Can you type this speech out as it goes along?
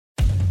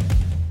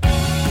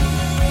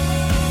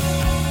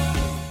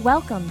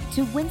Welcome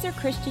to Windsor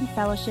Christian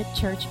Fellowship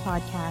Church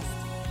Podcast.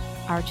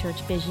 Our church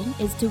vision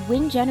is to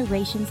win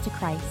generations to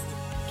Christ,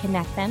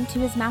 connect them to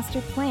His master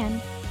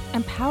plan,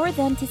 empower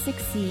them to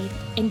succeed,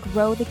 and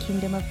grow the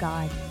kingdom of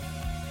God.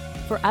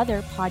 For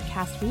other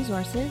podcast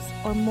resources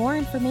or more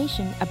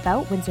information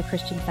about Windsor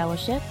Christian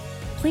Fellowship,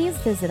 please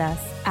visit us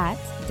at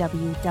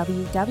www.wcf.ca.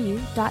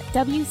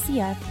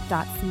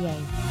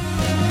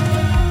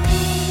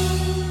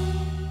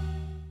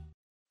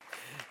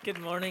 Good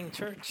morning,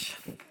 church.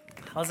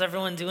 How's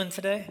everyone doing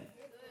today?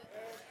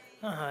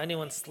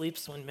 Anyone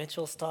sleeps when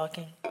Mitchell's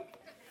talking?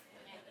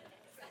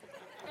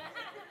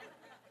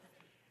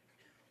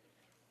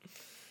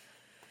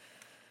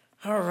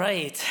 All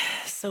right,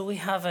 so we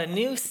have a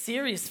new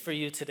series for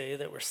you today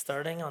that we're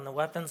starting on the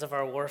weapons of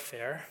our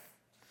warfare.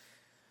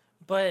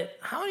 But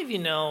how many of you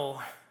know,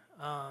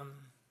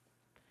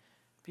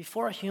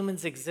 before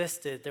humans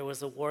existed, there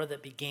was a war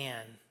that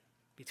began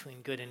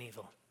between good and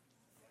evil?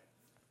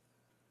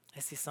 I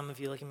see some of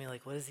you looking at me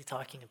like, what is he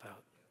talking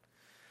about?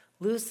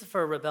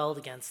 Lucifer rebelled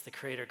against the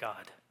Creator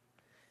God.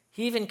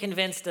 He even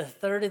convinced a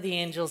third of the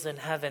angels in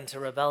heaven to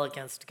rebel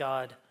against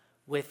God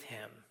with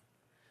him.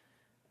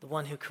 The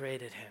one who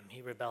created him,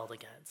 he rebelled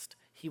against.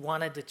 He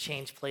wanted to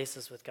change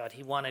places with God.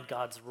 He wanted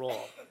God's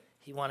role.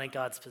 He wanted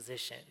God's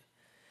position.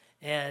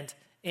 And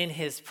in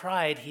his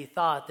pride, he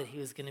thought that he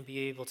was going to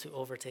be able to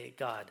overtake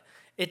God.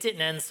 It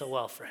didn't end so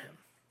well for him.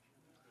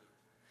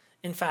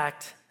 In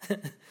fact,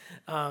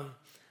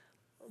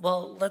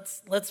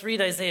 let's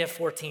read Isaiah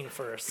 14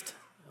 first,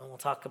 and we'll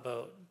talk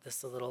about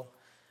this a little.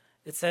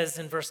 It says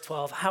in verse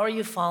 12, "How are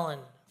you fallen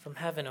from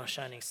heaven, O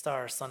shining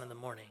star, son of the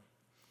morning?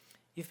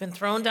 You've been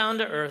thrown down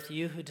to earth,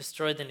 you who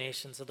destroyed the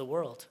nations of the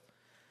world.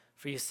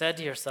 For you said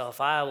to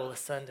yourself, I will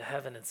ascend to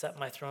heaven and set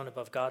my throne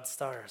above God's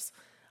stars.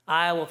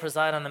 I will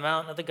preside on the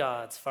mountain of the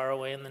gods, far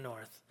away in the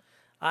north.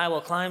 I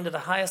will climb to the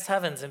highest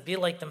heavens and be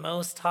like the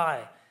Most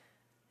High.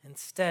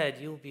 Instead,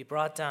 you will be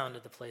brought down to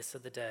the place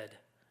of the dead,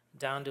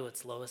 down to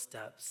its lowest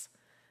depths.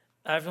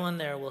 Everyone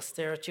there will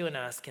stare at you and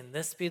ask, can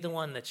this be the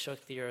one that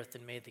shook the earth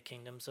and made the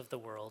kingdoms of the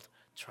world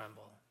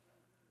tremble?"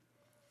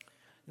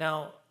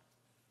 Now,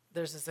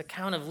 there's this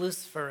account of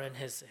Lucifer and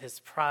his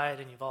pride,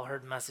 and you've all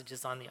heard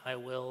messages on the I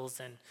wills.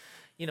 And,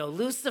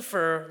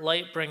 Lucifer,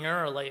 light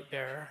bringer or light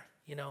bearer,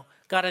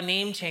 got a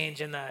name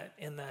change in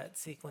that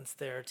sequence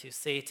there to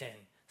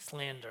Satan,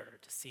 slander,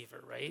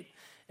 deceiver, right?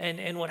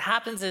 And what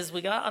happens is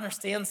we got to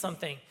understand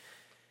something.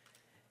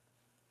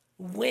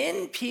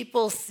 When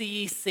people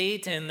see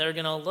Satan, they're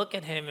going to look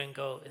at him and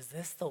go, is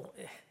this the one?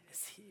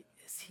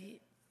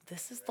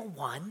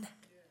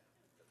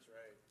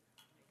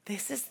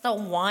 This is the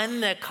one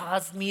that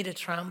caused me to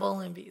tremble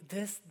and be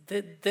this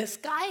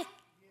guy?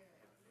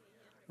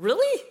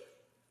 Really?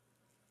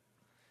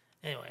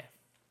 Anyway,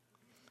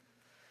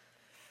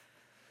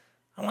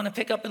 I want to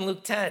pick up in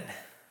Luke 10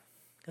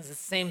 because it's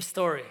the same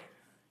story,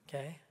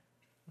 okay?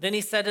 Then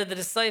he said to the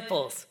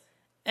disciples,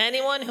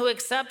 anyone who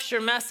accepts your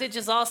message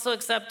is also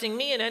accepting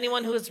me, and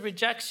anyone who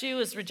rejects you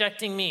is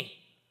rejecting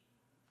me.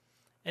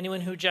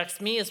 Anyone who rejects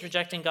me is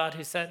rejecting God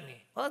who sent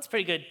me. Well, that's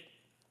pretty good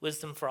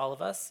wisdom for all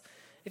of us.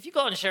 If you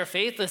go out and share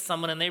faith with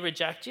someone and they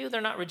reject you,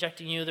 they're not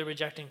rejecting you, they're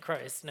rejecting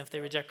Christ. And if they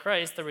reject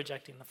Christ, they're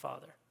rejecting the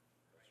Father.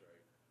 That's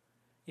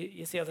right.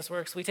 You see how this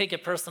works? We take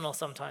it personal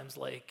sometimes,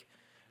 like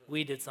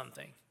we did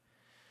something.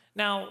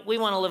 Now, we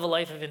want to live a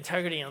life of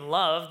integrity and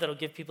love that'll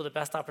give people the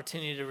best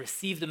opportunity to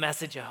receive the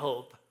message of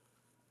hope.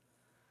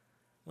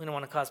 We don't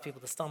want to cause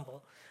people to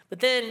stumble. But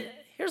then,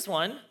 here's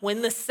one.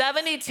 When the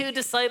 72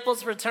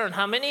 disciples returned,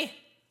 how many?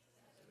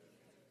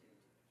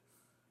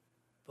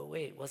 But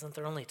wait, wasn't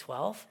there only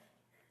 12?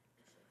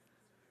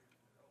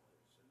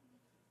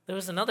 There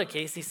was another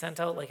case, he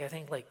sent out like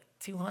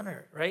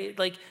 200, right?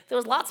 There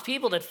was lots of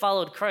people that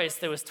followed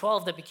Christ. There was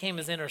 12 that became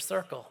his inner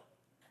circle.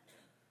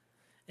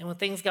 And when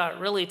things got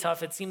really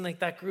tough, it seemed like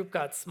that group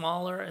got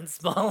smaller and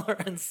smaller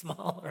and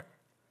smaller.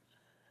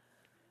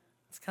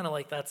 It's kind of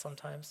like that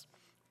sometimes.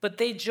 But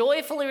they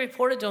joyfully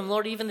reported to him,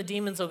 Lord, even the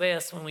demons obey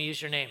us when we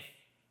use your name.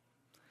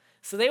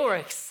 So they were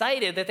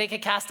excited that they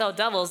could cast out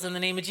devils in the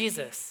name of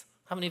Jesus.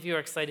 How many of you are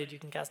excited you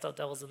can cast out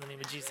devils in the name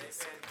of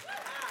Jesus?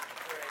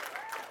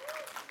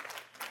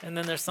 And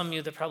then there's some of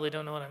you that probably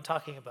don't know what I'm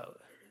talking about.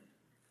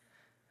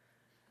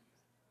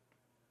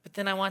 But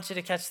then I want you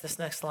to catch this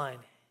next line.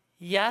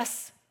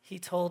 Yes, he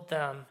told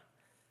them,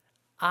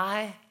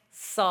 I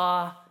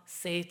saw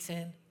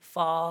Satan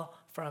fall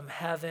from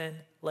heaven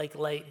like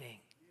lightning.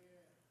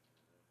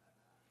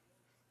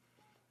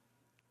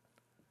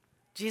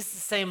 Jesus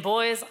is saying,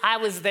 boys, I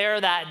was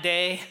there that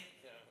day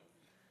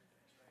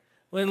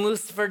when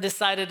Lucifer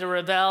decided to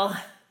rebel.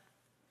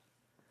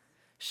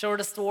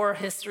 Shortest war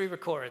history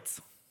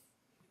records.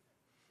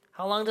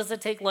 How long does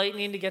it take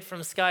lightning to get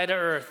from sky to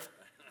earth?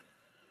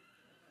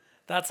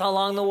 That's how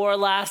long the war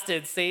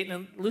lasted. Satan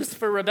and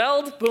Lucifer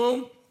rebelled,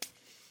 boom.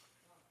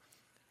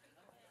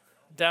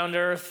 Down to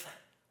earth.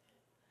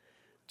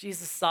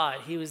 Jesus saw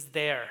it. He was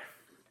there.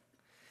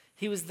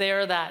 He was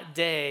there that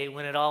day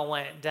when it all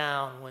went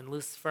down, when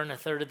Lucifer and a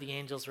third of the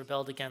angels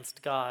rebelled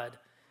against God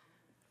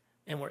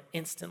and were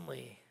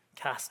instantly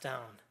cast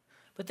down.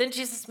 But then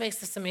Jesus makes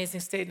this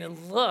amazing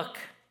statement, look,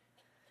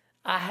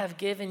 I have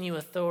given you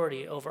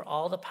authority over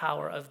all the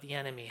power of the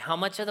enemy. How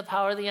much of the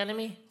power of the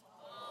enemy?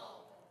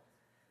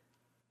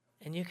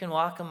 And you can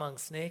walk among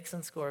snakes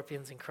and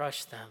scorpions and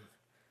crush them.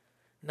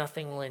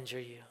 Nothing will injure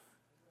you.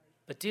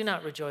 But do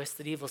not rejoice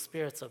that evil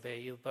spirits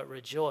obey you, but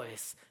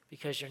rejoice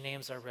because your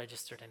names are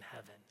registered in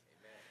heaven.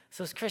 Amen.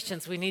 So as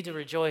Christians, we need to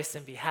rejoice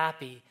and be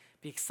happy,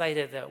 be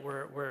excited that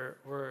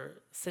we're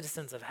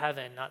citizens of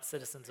heaven, not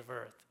citizens of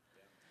earth.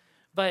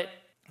 But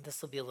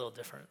this will be a little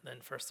different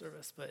than first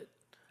service, but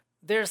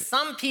there's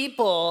some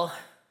people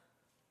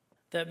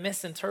that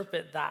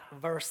misinterpret that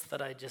verse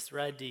that I just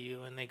read to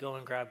you and they go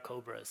and grab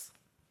cobras.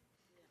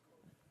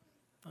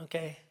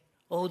 Okay?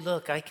 Oh,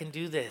 look, I can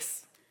do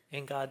this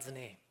in God's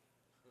name.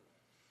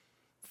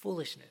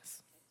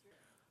 Foolishness.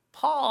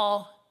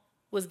 Paul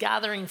was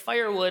gathering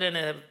firewood and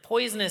a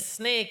poisonous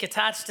snake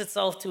attached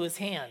itself to his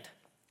hand.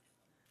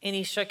 And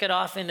he shook it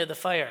off into the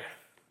fire.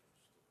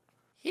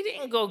 He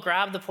didn't go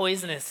grab the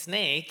poisonous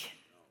snake.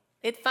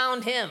 It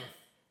found him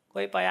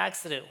quite by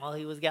accident while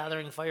he was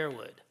gathering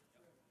firewood.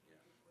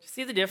 You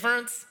see the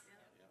difference?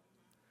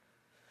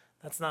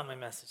 That's not my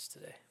message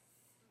today.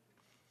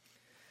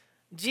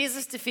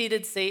 Jesus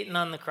defeated Satan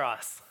on the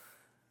cross.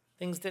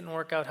 Things didn't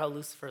work out how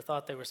Lucifer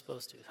thought they were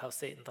supposed to, how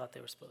Satan thought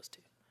they were supposed to.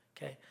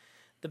 Okay?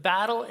 The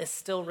battle is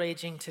still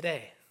raging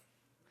today.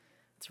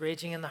 It's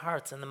raging in the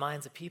hearts and the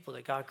minds of people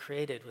that God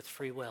created with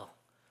free will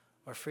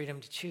or freedom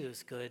to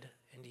choose good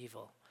and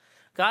evil.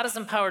 God has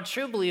empowered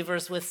true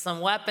believers with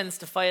some weapons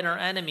to fight our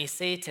enemy,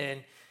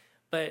 Satan,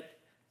 but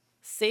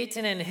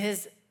Satan and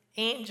his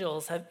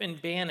angels have been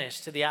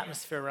banished to the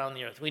atmosphere around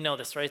the earth. We know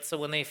this, right? So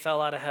when they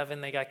fell out of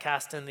heaven, they got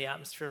cast in the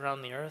atmosphere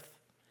around the earth,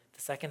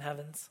 the second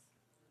heavens.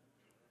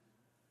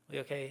 We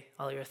okay?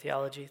 All your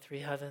theology, 3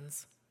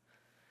 heavens.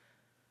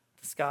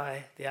 The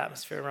sky, the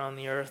atmosphere around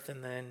the earth,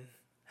 and then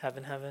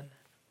heaven.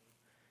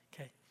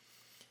 Okay.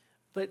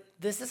 But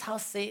this is how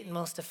Satan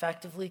most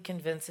effectively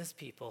convinces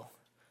people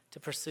to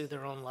pursue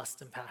their own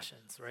lusts and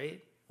passions,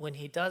 right? When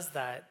he does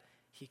that,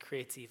 he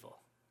creates evil.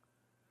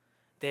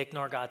 They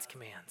ignore God's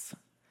commands.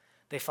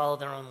 They follow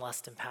their own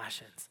lust and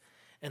passions.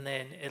 And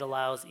then it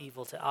allows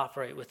evil to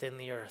operate within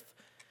the earth.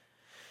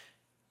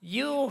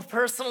 You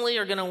personally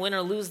are going to win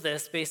or lose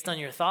this based on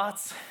your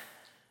thoughts,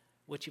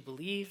 what you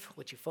believe,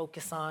 what you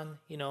focus on.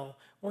 You know,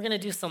 we're going to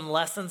do some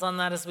lessons on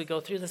that as we go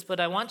through this, but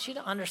I want you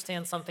to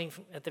understand something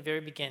at the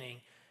very beginning.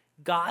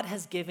 God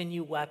has given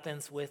you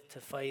weapons with to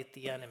fight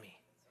the enemy.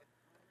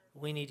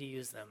 We need to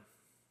use them.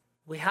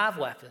 We have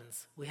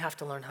weapons. We have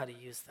to learn how to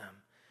use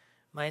them.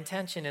 My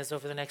intention is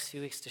over the next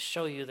few weeks to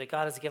show you that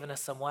God has given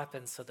us some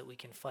weapons so that we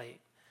can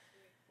fight.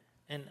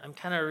 And I'm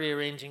kind of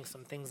rearranging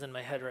some things in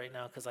my head right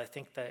now because I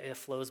think that it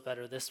flows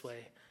better this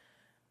way.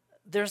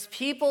 There's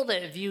people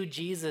that view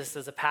Jesus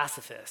as a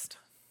pacifist.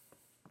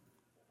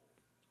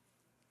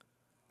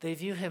 They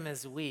view him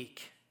as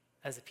weak,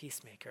 as a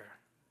peacemaker.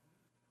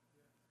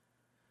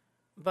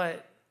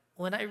 But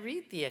when I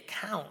read the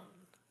account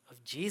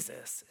of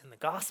Jesus in the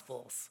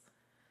Gospels,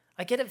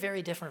 I get a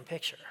very different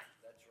picture.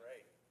 That's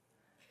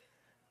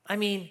right. I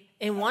mean,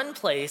 in one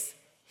place,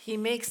 he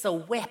makes a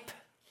whip.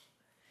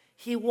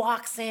 He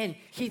walks in,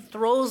 he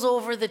throws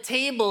over the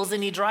tables,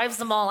 and he drives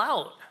them all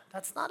out.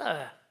 That's not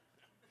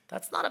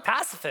a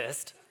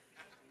pacifist.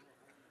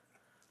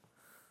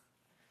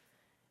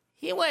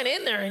 He went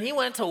in there and he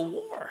went to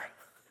war.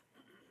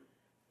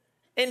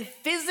 And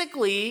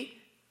physically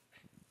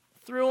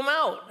threw them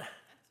out.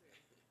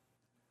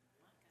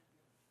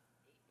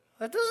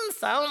 That doesn't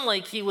sound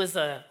like he was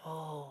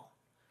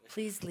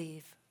please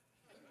leave.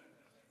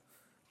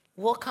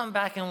 We'll come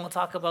back and we'll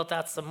talk about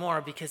that some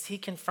more because he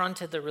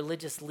confronted the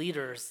religious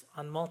leaders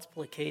on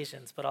multiple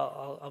occasions, but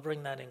I'll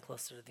bring that in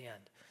closer to the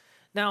end.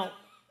 Now,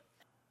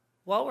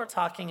 while we're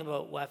talking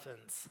about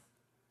weapons,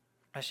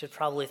 I should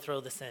probably throw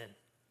this in.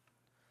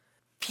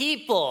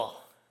 People,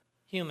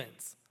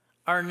 humans,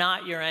 are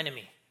not your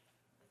enemy.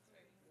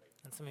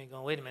 And some of you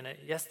going, wait a minute,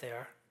 yes they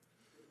are.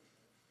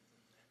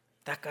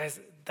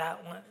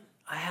 That one,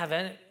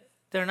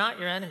 they're not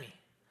your enemy.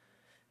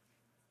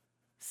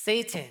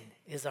 Satan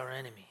is our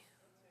enemy.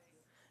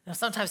 Now,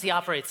 sometimes he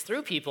operates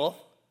through people.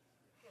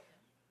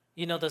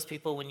 You know those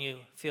people when you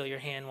feel your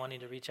hand wanting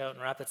to reach out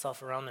and wrap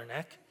itself around their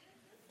neck?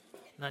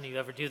 None of you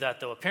ever do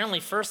that, though. Apparently,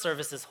 First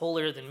Service is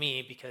holier than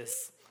me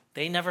because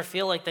they never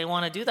feel like they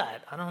want to do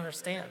that. I don't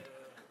understand.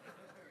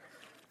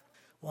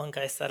 One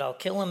guy said, I'll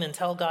kill him and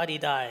tell God he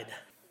died.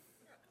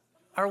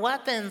 Our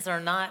weapons are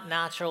not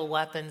natural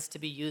weapons to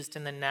be used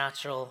in the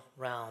natural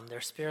realm. They're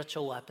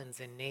spiritual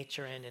weapons in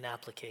nature and in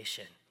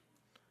application.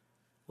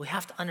 We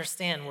have to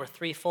understand we're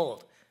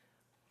threefold: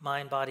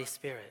 mind, body,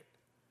 spirit.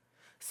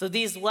 So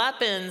these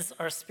weapons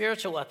are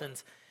spiritual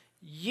weapons.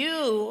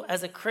 You,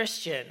 as a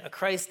Christian, a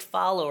Christ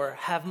follower,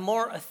 have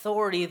more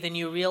authority than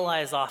you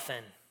realize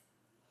often.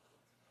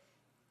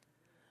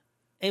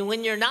 And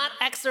when you're not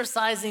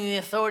exercising the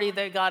authority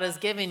that God has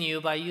given you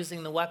by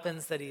using the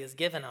weapons that he has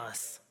given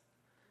us,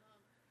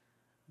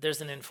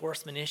 there's an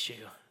enforcement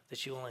issue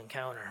that you will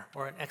encounter,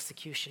 or an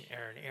execution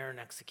error, an error in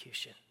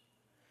execution.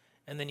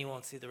 and then you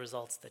won't see the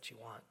results that you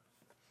want.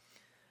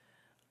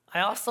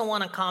 I also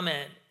want to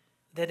comment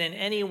that in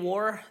any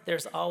war,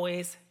 there's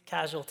always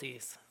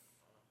casualties.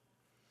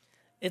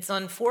 It's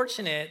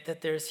unfortunate that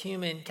there's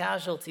human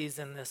casualties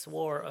in this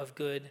war of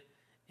good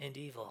and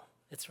evil.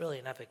 It's really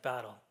an epic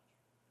battle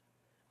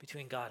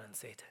between God and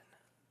Satan.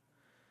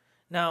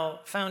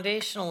 Now,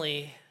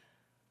 foundationally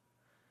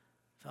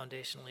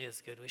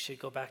is good. We should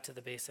go back to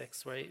the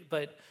basics, right?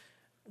 But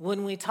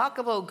when we talk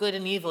about good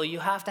and evil, you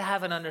have to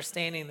have an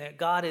understanding that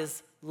God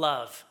is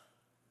love.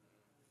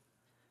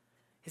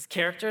 His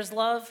character is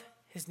love.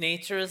 His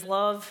nature is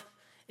love.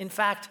 In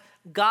fact,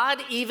 God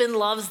even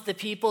loves the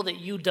people that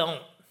you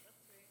don't.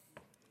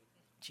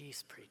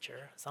 Jeez,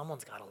 preacher,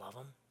 someone's got to love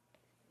him.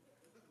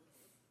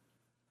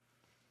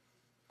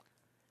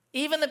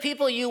 Even the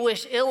people you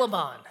wish ill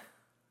upon.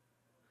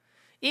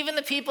 Even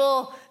the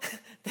people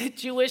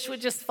that you wish would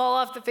just fall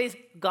off the face,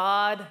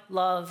 God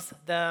loves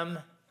them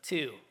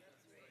too.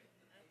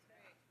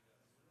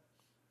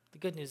 The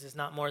good news is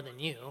not more than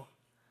you,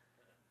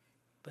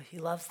 but he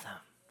loves them.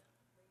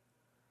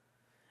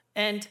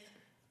 And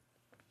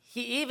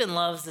he even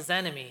loves his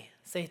enemy,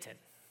 Satan.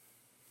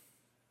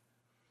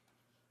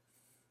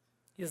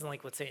 He doesn't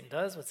like what Satan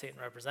does, what Satan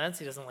represents.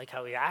 He doesn't like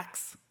how he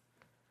acts.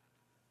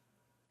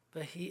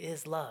 But he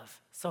is love.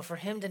 So for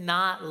him to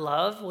not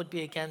love would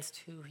be against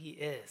who he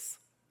is.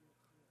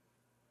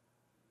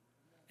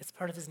 It's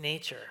part of his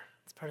nature.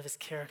 It's part of his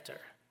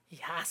character. He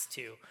has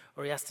to,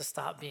 or he has to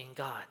stop being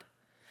God.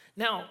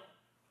 Now,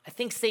 I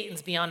think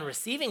Satan's beyond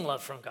receiving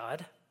love from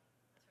God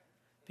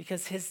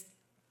because his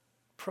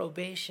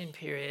probation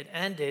period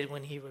ended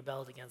when he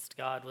rebelled against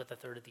God with a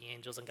third of the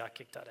angels and got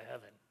kicked out of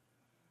heaven.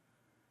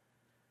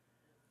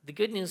 The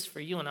good news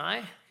for you and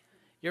I,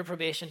 your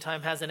probation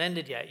time hasn't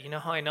ended yet. You know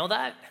how I know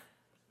that?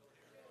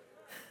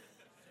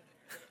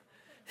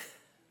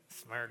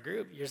 Smart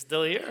group, you're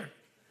still here.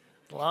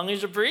 As long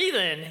as you're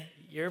breathing,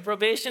 your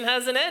probation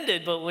hasn't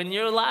ended. But when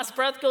your last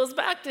breath goes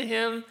back to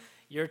him,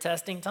 your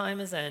testing time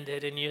has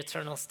ended and your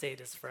eternal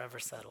state is forever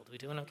settled. We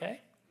doing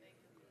okay?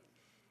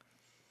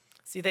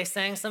 See, they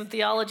sang some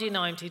theology.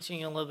 Now I'm teaching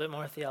you a little bit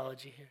more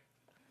theology here.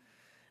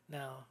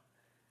 Now,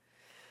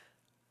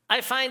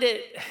 I find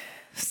it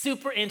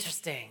super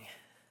interesting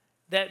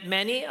that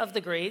many of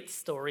the great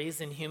stories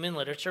in human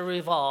literature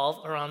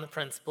revolve around the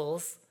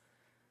principles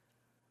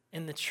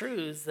and the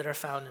truths that are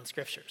found in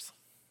scriptures.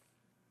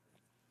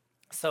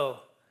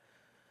 So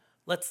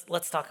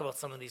let's talk about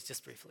some of these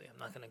just briefly. I'm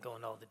not going to go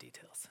into all the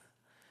details.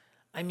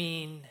 I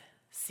mean,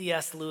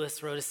 C.S.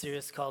 Lewis wrote a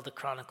series called The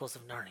Chronicles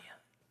of Narnia.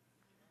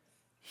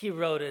 He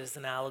wrote it as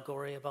an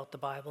allegory about the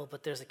Bible,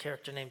 but there's a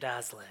character named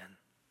Aslan.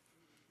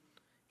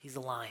 He's a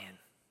lion.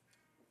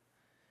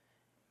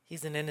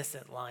 He's an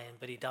innocent lion,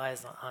 but he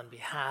dies on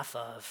behalf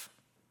of,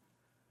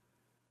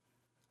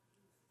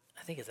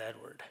 I think it's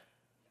Edward.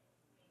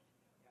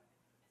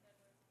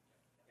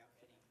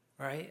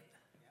 Right?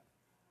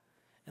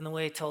 And the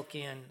way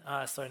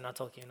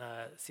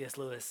C.S.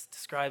 Lewis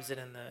describes it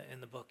in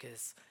the book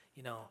is,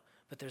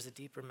 but there's a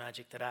deeper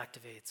magic that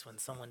activates when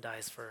someone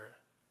dies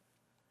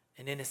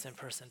an innocent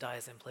person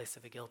dies in place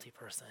of a guilty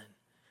person,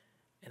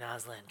 and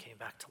Aslan came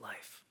back to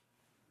life.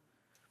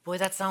 Boy,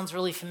 that sounds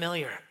really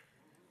familiar.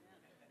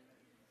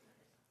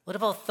 What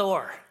about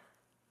Thor?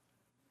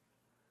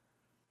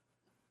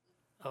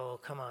 Oh,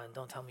 come on,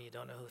 don't tell me you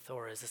don't know who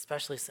Thor is,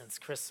 especially since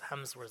Chris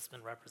Hemsworth's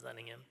been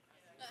representing him.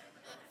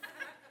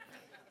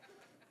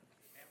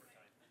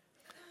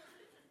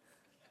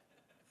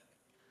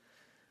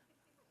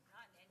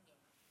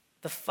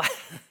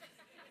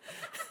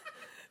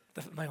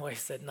 My wife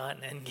said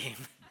not an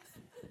Endgame.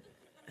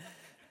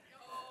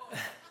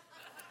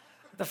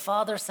 The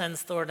Father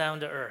sends Thor down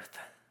to earth.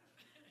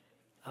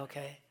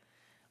 Okay?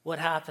 What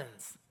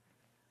happens?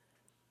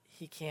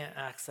 He can't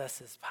access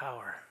his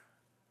power.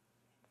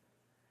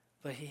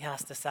 But he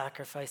has to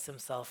sacrifice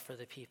himself for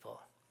the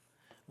people.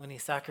 When he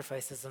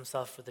sacrifices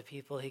himself for the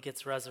people, he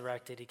gets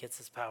resurrected, he gets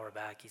his power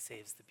back, he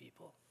saves the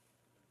people.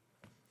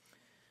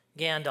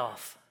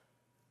 Gandalf.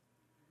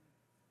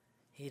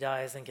 He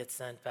dies and gets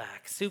sent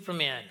back.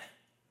 Superman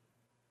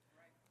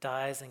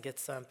dies and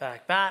gets sent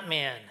back.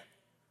 Batman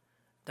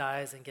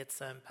dies and gets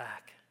sent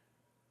back.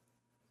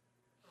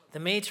 The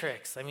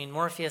Matrix,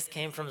 Morpheus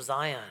came from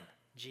Zion.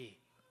 Gee.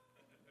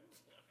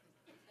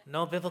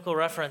 No biblical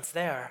reference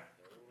there.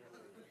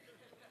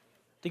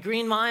 The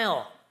Green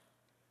Mile.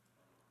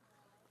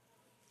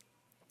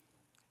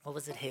 What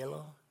was it,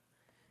 Halo?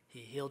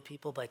 He healed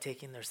people by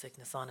taking their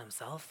sickness on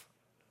himself.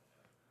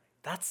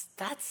 That's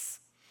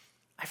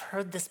I've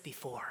heard this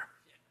before.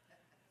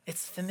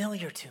 It's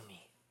familiar to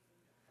me.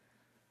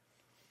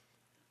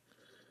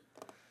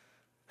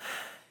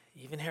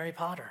 Even Harry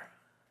Potter.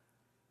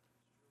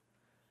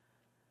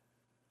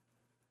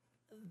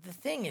 The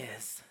thing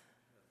is,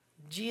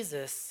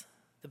 Jesus,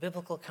 the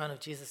biblical account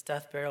of Jesus'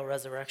 death, burial,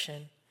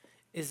 resurrection,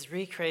 is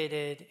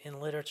recreated in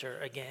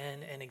literature again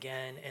and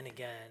again and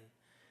again.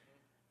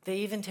 They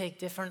even take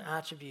different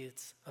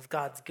attributes of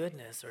God's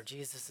goodness or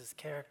Jesus'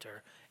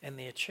 character, and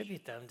they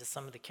attribute them to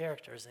some of the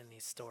characters in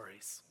these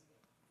stories.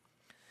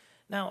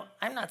 Now,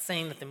 I'm not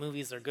saying that the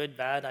movies are good,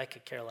 bad. I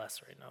could care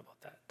less right now about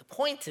that. The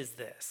point is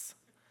this.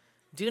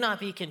 Do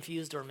not be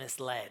confused or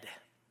misled.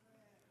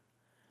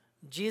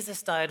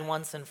 Jesus died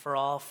once and for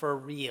all for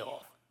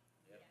real.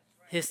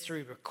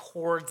 History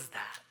records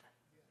that.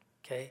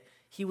 Okay?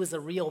 He was a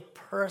real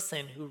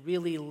person who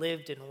really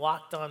lived and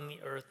walked on the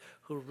earth,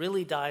 who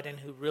really died and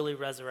who really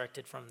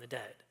resurrected from the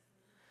dead.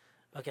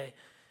 Okay?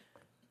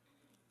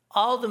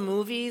 All the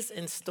movies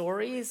and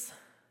stories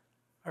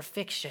are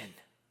fiction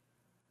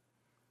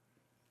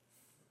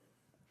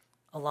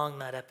along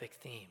that epic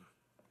theme.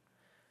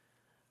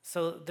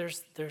 So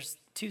there's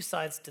two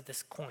sides to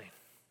this coin.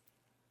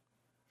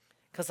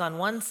 Because on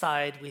one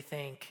side we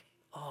think,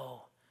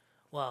 oh,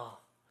 well,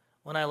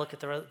 when I look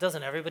at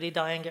doesn't everybody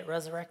die and get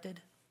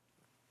resurrected?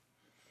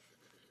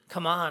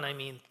 Come on, I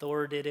mean,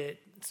 Thor did it,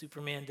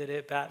 Superman did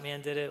it,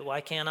 Batman did it, why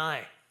can't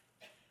I?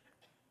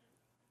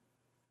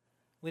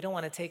 We don't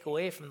want to take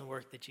away from the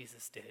work that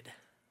Jesus did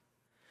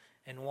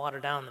and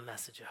water down the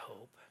message of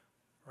hope,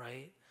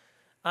 right?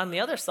 On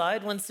the other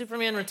side, when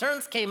Superman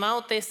Returns came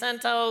out, they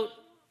sent out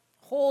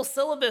whole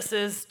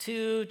syllabuses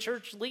to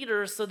church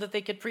leaders so that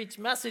they could preach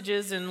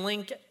messages and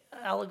link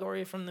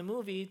allegory from the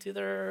movie to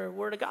their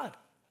Word of God.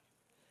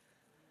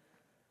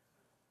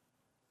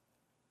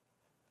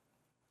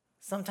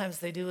 Sometimes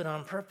they do it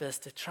on purpose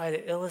to try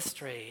to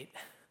illustrate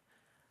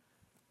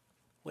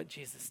what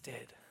Jesus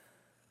did.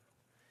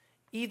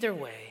 Either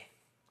way,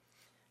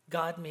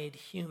 God made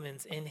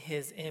humans in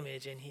his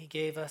image and he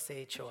gave us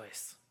a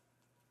choice.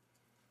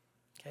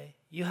 Okay?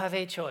 You have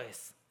a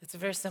choice. It's a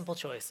very simple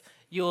choice.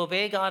 You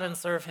obey God and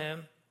serve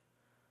him,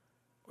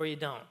 or you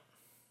don't. Amen.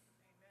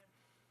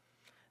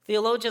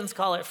 Theologians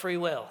call it free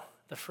will,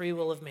 the free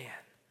will of man.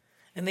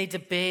 And they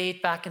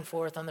debate back and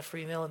forth on the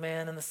free will of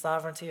man and the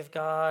sovereignty of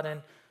God.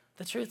 And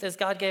the truth is,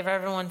 God gave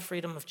everyone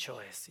freedom of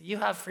choice. You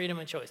have freedom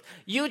of choice.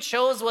 You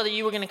chose whether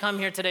you were going to come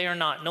here today or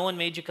not. No one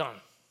made you come.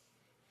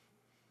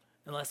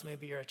 Unless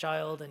maybe you're a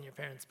child and your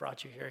parents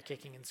brought you here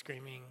kicking and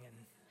screaming. And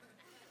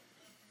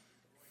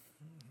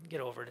get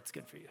over it. It's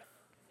good for you.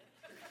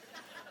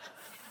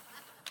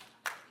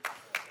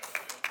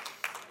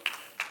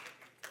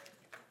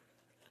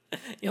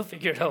 You'll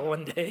figure it out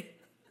one day.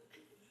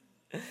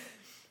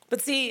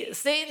 But see,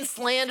 Satan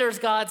slanders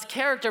God's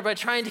character by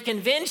trying to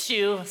convince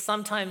you,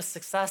 sometimes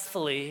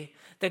successfully,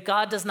 that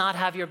God does not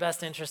have your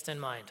best interest in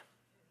mind.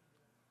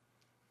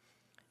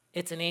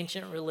 It's an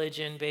ancient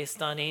religion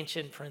based on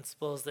ancient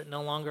principles that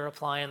no longer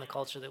apply in the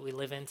culture that we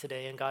live in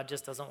today, and God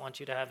just doesn't want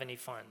you to have any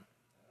fun.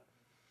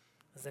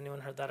 Has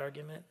anyone heard that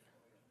argument?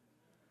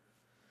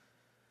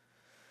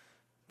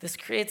 This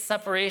creates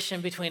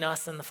separation between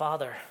us and the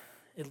Father.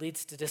 It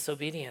leads to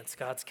disobedience,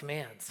 God's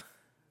commands.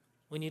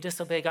 When you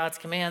disobey God's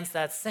commands,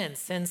 that's sin.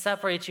 Sin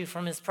separates you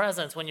from his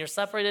presence. When you're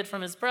separated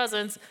from his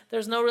presence,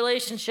 there's no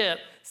relationship.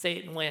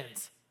 Satan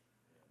wins.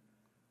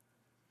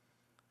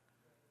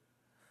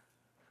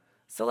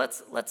 So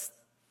let's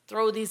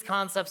throw these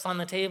concepts on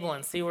the table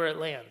and see where it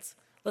lands.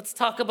 Let's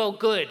talk about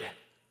good.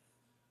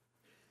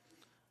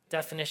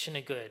 Definition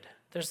of good.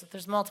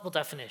 There's multiple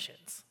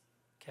definitions,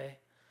 okay?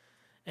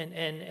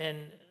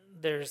 And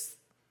there's,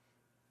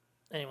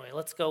 anyway,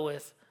 let's go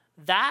with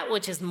that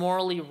which is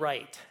morally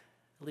right,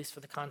 at least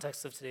for the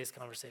context of today's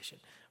conversation.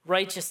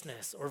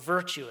 Righteousness or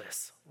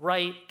virtuous,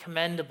 right,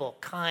 commendable,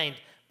 kind,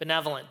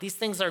 benevolent. These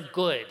things are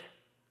good.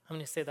 I'm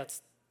going to say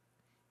that's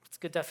a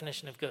good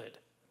definition of good.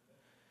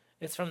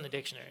 It's from the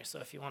dictionary, so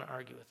if you want to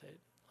argue with it,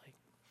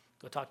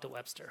 go talk to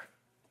Webster.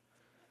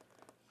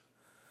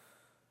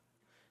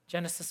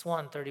 Genesis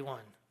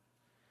 1:31.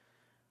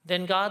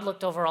 Then God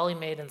looked over all he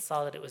made and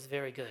saw that it was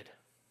very good.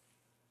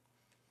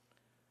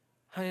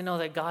 How do you know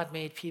that God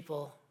made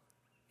people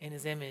in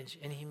his image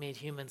and he made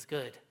humans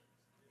good?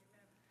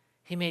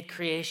 He made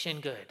creation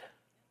good.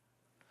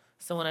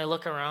 So when I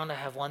look around, I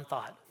have one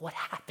thought: what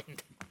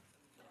happened?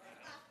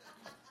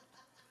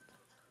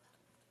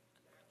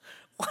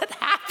 What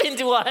happened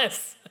to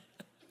us?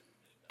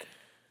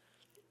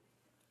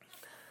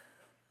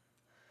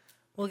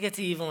 We'll get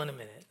to evil in a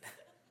minute.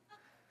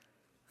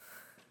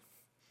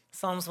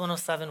 Psalms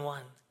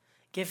 107:1.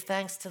 Give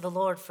thanks to the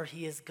Lord, for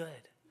he is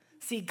good.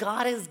 See,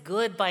 God is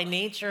good by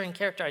nature and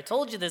character. I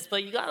told you this,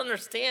 but you got to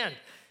understand,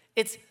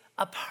 it's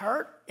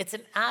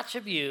an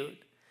attribute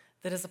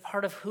that is a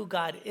part of who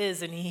God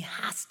is, and he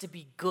has to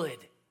be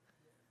good,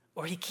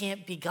 or he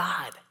can't be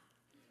God.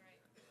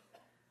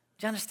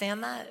 Do you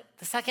understand that?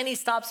 The second he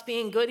stops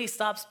being good, he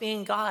stops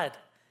being God.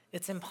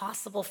 It's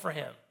impossible for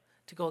him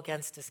to go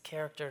against his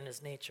character and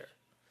his nature.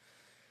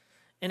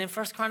 And in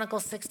 1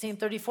 Chronicles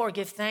 16:34,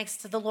 give thanks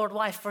to the Lord.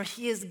 Why? For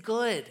he is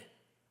good.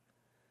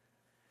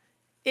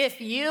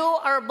 If you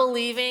are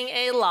believing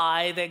a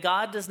lie that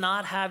God does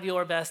not have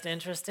your best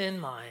interest in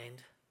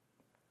mind,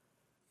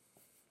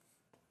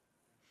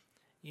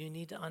 you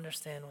need to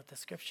understand what the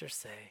scriptures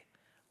say.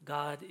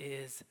 God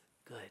is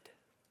good.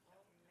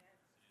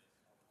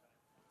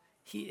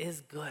 He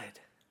is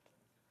good.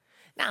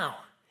 Now,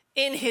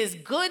 in his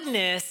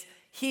goodness,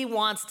 he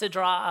wants to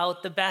draw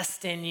out the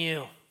best in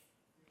you.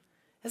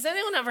 Has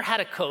anyone ever had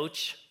a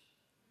coach?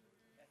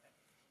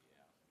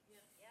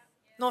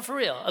 No, for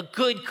real, a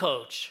good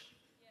coach.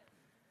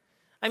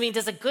 I mean,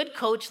 does a good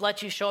coach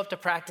let you show up to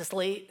practice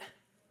late?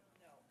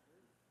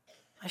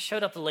 I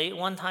showed up late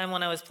one time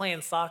when I was playing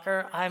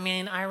soccer. I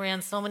mean, I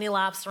ran so many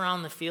laps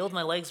around the field,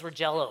 my legs were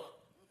jello.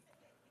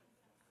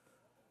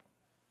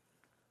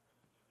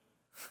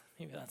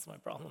 Maybe that's my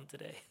problem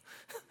today.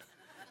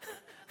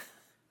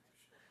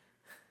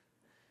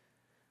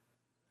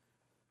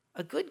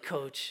 A good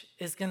coach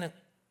is going to,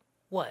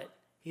 what?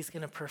 He's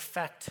going to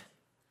perfect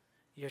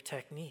your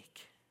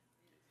technique.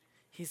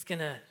 He's going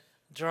to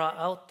draw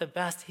out the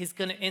best. He's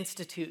going to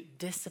institute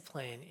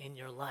discipline in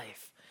your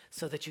life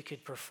so that you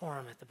could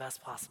perform at the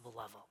best possible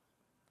level.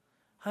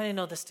 How do you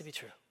know this to be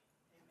true?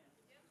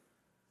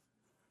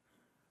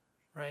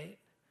 Right?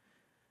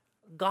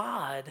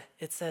 God,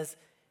 it says,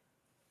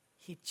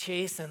 he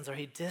chastens or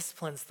he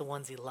disciplines the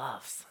ones he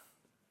loves.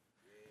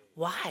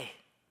 Why?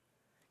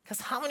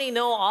 Because how many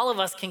know all of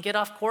us can get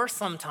off course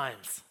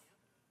sometimes?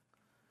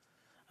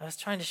 I was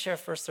trying to share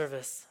first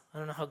service. I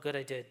don't know how good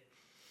I did.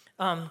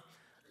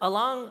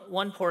 Along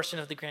one portion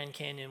of the Grand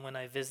Canyon when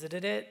I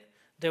visited it,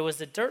 there was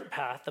a dirt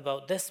path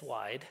about this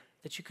wide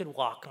that you could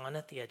walk on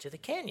at the edge of the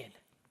canyon.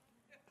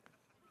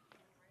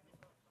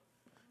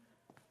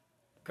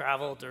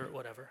 Gravel, dirt,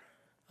 whatever.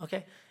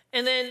 Okay?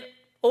 And then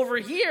over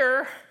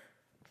here,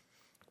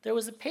 there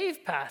was a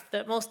paved path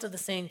that most of the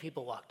sane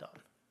people walked on.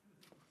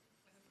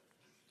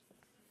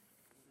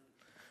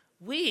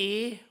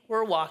 We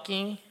were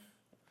walking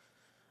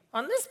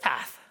on this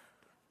path,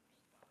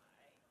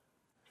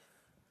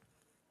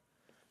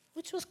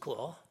 which was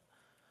cool.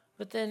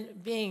 But then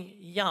being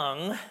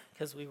young,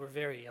 because we were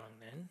very young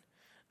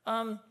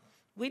then,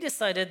 we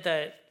decided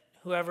that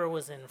whoever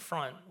was in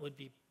front would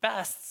be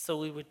best, so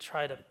we would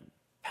try to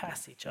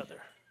pass each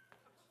other.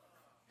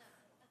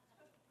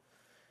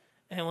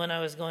 And when I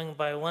was going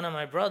by one of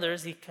my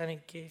brothers, he kind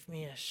of gave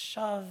me a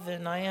shove,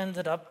 and I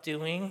ended up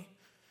doing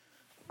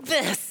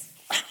this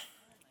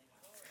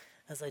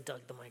as I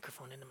dug the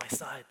microphone into my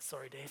side.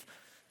 Sorry, Dave.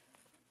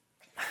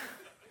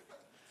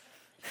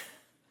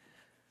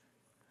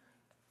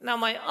 Now,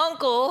 my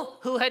uncle,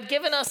 who had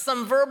given us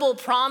some verbal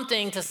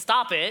prompting to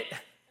stop it,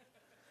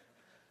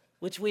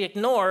 which we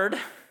ignored,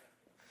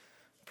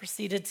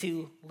 proceeded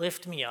to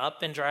lift me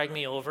up and drag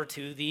me over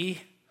to the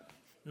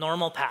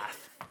normal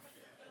path.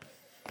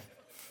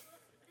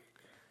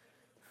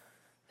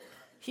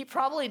 He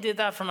probably did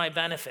that for my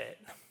benefit.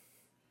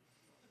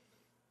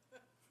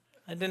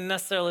 I didn't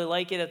necessarily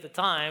like it at the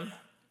time.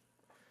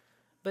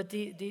 But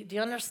do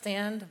you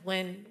understand?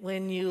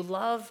 When you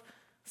love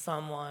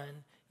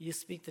someone, you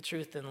speak the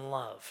truth in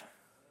love.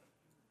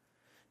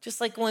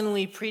 Just like when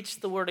we preach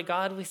the word of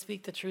God, we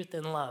speak the truth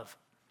in love.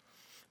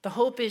 The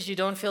hope is you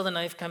don't feel the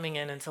knife coming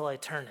in until I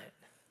turn it.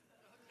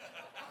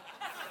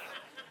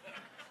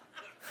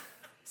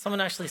 Someone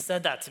actually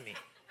said that to me.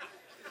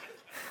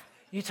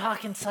 You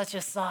talk in such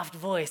a soft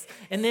voice.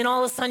 And then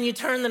all of a sudden you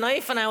turn the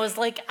knife and I was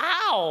like,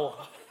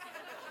 ow.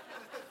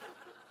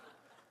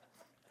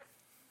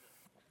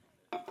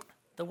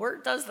 The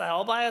word does that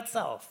all by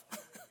itself.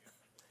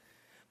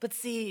 But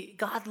see,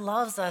 God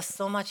loves us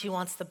so much, he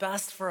wants the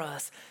best for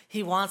us.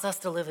 He wants us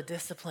to live a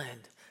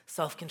disciplined,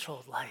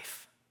 self-controlled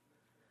life.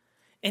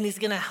 And he's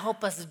going to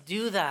help us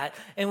do that.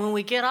 And when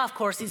we get off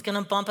course, he's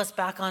going to bump us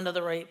back onto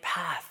the right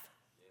path.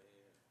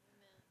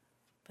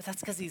 But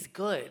that's because he's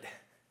good.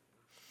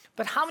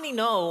 But how many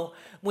know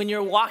when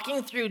you're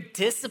walking through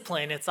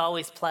discipline, it's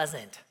always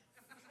pleasant?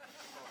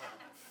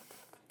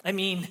 I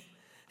mean,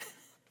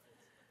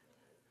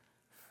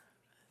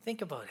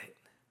 think about it,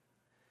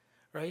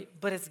 right?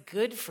 But it's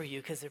good for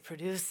you because it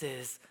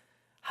produces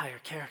higher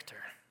character,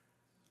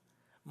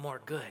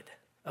 more good,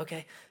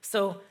 okay?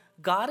 So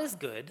God is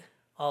good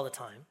all the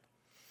time,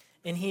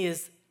 and he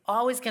is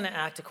always going to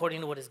act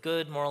according to what is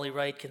good, morally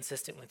right,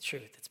 consistent with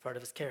truth. It's part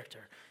of his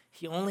character.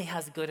 He only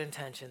has good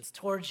intentions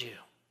towards you.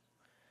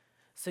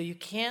 So you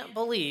can't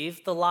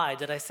believe the lie.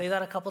 Did I say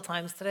that a couple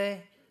times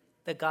today?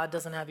 That God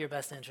doesn't have your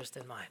best interest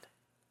in mind.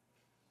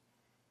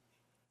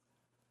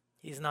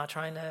 He's not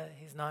trying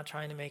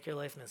to make your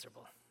life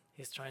miserable.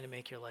 He's trying to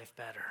make your life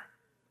better.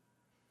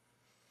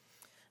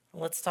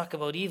 Let's talk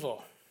about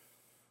evil.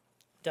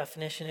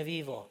 Definition of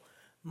evil.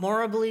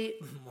 Morally.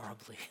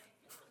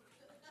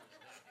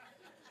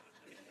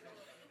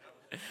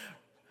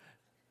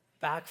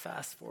 Back,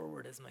 fast,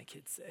 forward, as my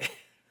kids say.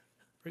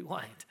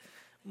 Rewind.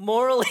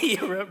 Morally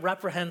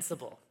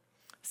reprehensible,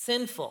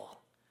 sinful,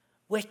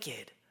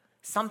 wicked,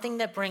 something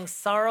that brings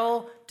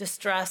sorrow,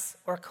 distress,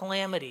 or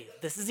calamity.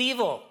 This is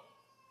evil.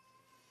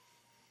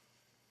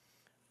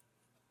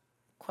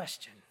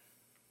 Question: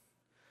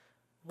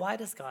 why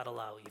does God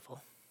allow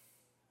evil?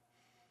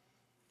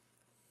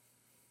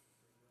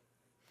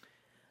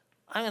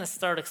 I'm going to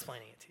start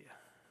explaining it to you.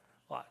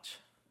 Watch.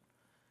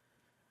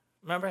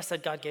 Remember I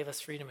said God gave us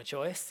freedom of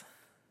choice?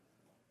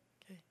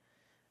 Okay.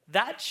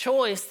 That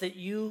choice that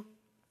you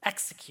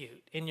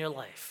execute in your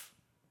life,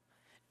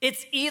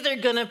 it's either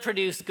going to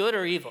produce good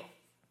or evil.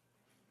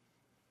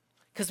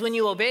 Because when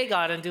you obey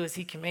God and do as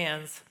he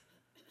commands,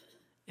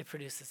 it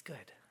produces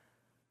good.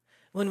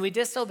 When we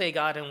disobey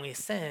God and we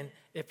sin,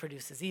 it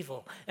produces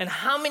evil. And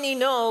how many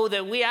know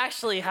that we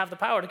actually have the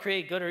power to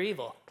create good or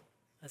evil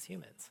as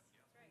humans?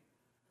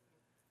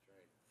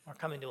 We're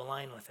coming to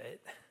align with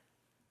it.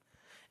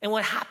 And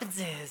what happens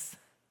is,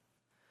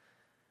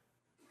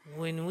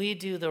 when we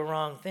do the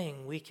wrong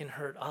thing, we can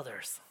hurt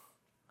others.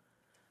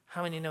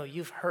 How many know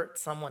you've hurt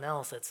someone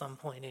else at some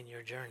point in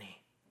your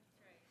journey?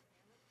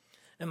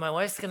 And my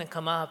wife's going to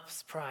come up,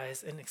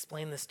 surprise, and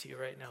explain this to you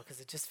right now because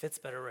it just fits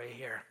better right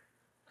here.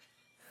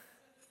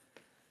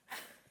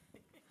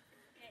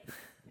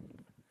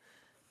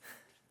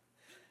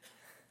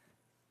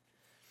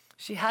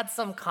 She had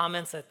some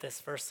comments at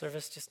this first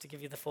service, just to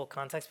give you the full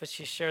context, but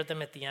she shared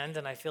them at the end,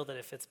 and I feel that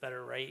it fits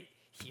better right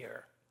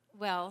here.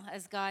 Well,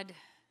 as God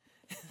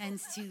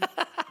tends to,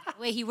 the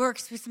way he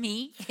works with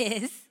me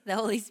is the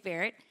Holy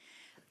Spirit.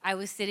 I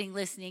was sitting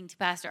listening to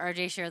Pastor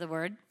RJ share the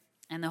word,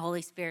 and the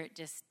Holy Spirit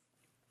just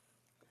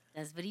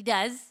does what he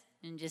does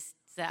and just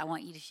said, I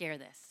want you to share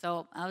this.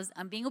 So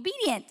I'm being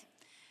obedient.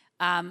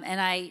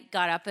 And I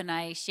got up and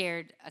I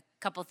shared a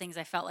couple things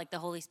I felt like the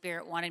Holy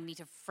Spirit wanted me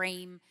to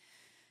frame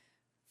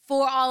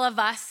for all of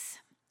us,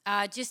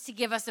 just to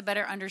give us a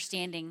better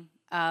understanding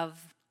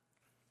of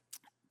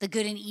the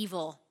good and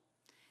evil.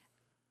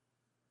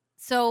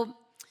 So,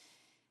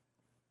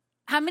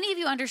 how many of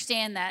you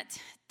understand that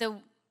the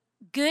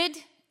good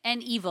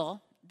and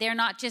evil, they're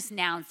not just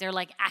nouns, they're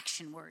like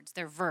action words,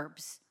 they're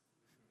verbs,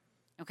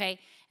 okay?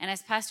 And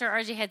as Pastor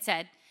RJ had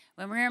said,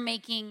 when we're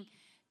making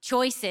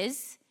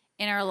choices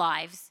in our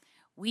lives,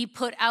 we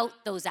put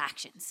out those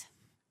actions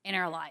in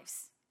our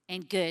lives,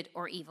 in good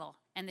or evil.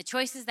 And the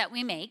choices that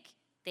we make,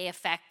 they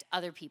affect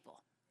other people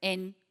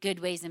in good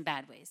ways and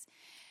bad ways.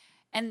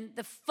 And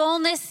the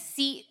fullness,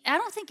 I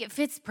don't think it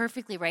fits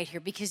perfectly right here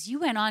because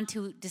you went on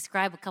to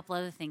describe a couple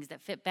other things that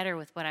fit better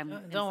with what I'm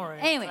Don't worry.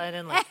 Anyway, I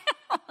didn't like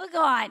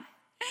go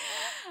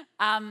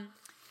on.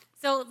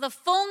 So the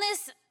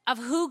fullness of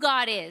who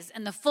God is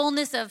and the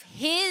fullness of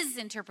his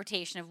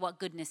interpretation of what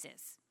goodness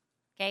is,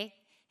 okay?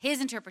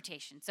 His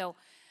interpretation. So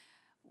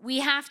we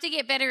have to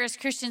get better as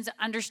Christians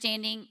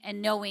understanding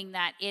and knowing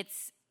that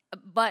it's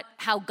but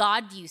how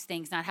God views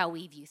things, not how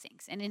we view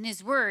things. And in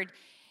his word,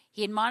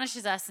 he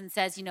admonishes us and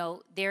says,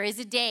 there is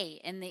a day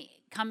in the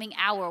coming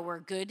hour where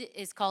good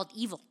is called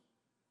evil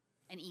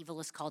and evil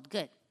is called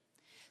good.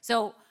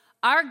 So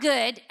our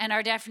good and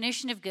our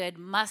definition of good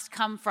must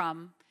come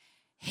from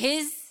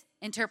his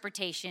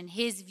interpretation,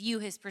 his view,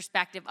 his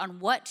perspective on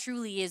what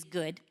truly is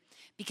good.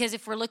 Because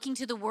if we're looking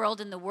to the world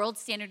and the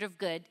world's standard of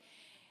good,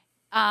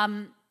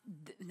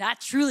 that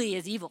truly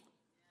is evil,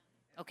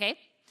 okay?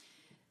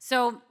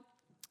 So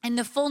in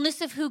the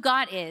fullness of who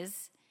God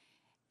is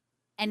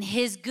and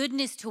his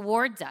goodness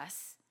towards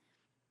us,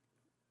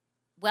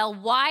 well,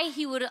 why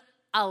he would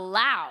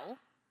allow,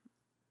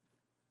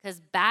 because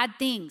bad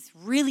things,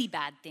 really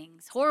bad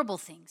things, horrible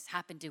things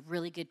happen to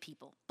really good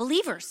people.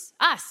 Believers,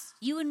 us,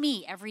 you and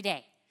me, every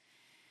day.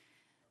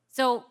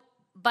 So,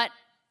 but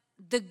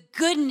the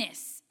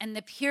goodness and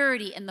the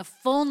purity and the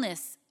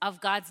fullness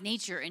of God's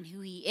nature and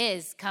who he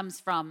is comes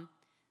from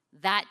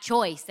that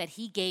choice that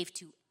he gave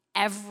to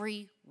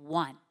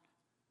everyone.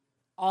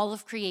 All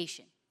of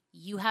creation,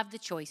 you have the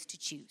choice to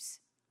choose.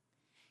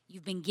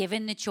 You've been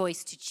given the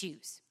choice to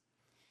choose.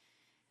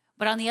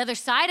 But on the other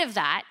side of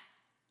that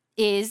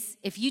is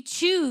if you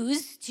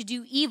choose to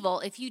do evil,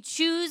 if you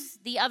choose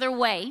the other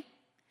way,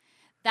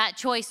 that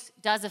choice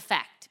does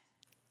affect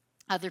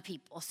other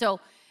people. So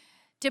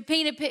to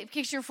paint a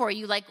picture for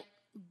you, like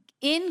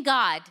in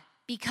God,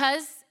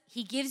 because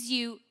he gives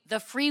you the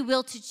free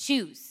will to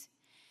choose,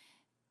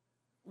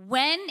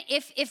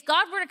 if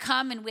God were to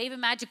come and wave a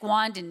magic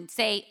wand and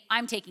say,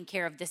 I'm taking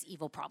care of this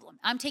evil problem,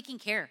 I'm taking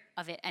care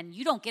of it, and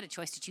you don't get a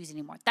choice to choose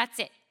anymore. That's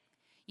it.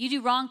 You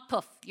do wrong,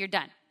 poof, you're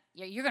done.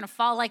 You're going to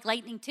fall like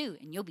lightning too,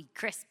 and you'll be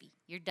crispy.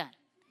 You're done.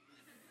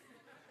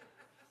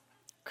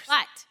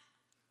 But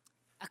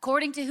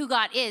according to who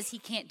God is, he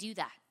can't do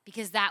that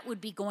because that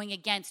would be going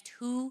against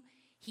who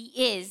he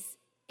is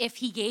if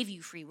he gave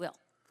you free will,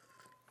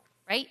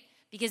 right?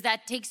 Because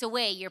that takes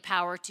away your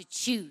power to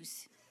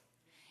choose.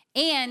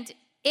 And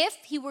if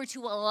he were to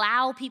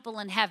allow people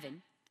in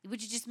heaven,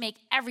 would you just make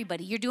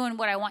everybody, you're doing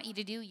what I want you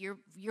to do,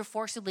 you're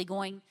forcibly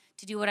going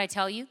to do what I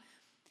tell you.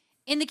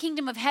 In the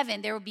kingdom of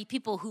heaven, there will be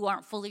people who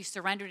aren't fully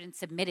surrendered and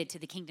submitted to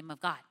the kingdom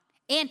of God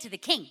and to the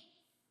king.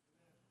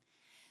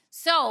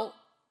 So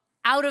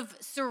out of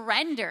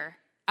surrender,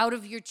 out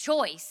of your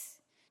choice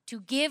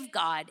to give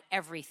God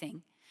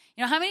everything,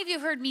 how many of you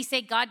have heard me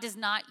say God does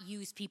not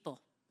use people?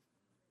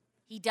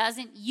 He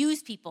doesn't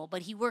use people,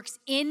 but he works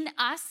in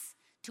us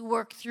to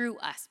work through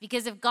us.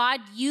 Because if God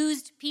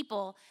used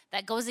people,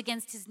 that goes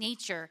against his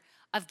nature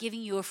of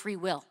giving you a free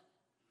will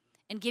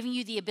and giving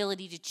you the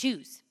ability to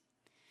choose.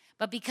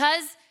 But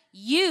because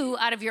you,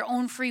 out of your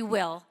own free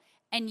will,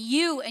 and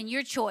you and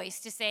your choice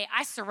to say,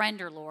 I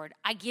surrender, Lord,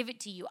 I give it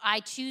to you,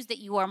 I choose that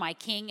you are my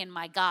king and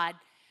my God,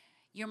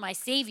 you're my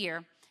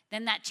savior,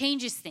 then that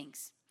changes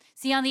things.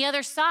 See, on the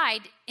other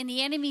side, in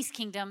the enemy's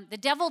kingdom, the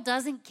devil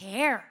doesn't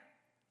care.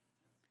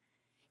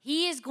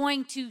 He is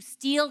going to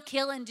steal,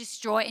 kill, and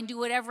destroy and do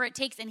whatever it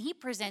takes. And he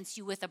presents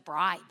you with a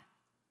bribe,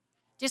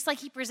 just like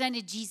he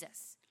presented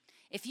Jesus.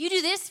 If you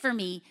do this for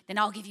me, then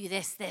I'll give you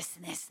this, this,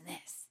 and this, and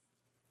this.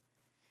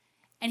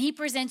 And he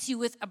presents you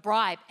with a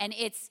bribe, and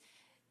it's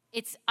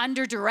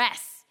under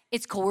duress.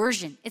 It's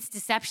coercion. It's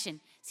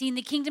deception. See, in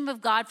the kingdom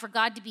of God, for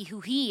God to be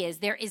who he is,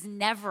 there is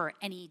never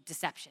any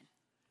deception.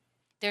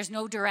 There's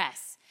no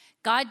duress.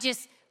 God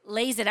just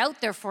lays it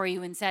out there for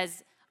you and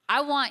says,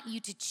 I want you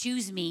to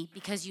choose me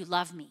because you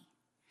love me.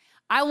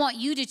 I want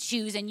you to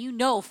choose, and you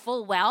know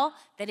full well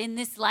that in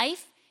this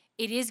life,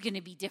 it is going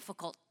to be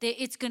difficult.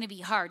 It's going to be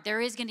hard.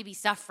 There is going to be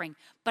suffering.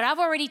 But I've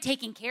already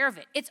taken care of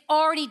it. It's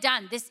already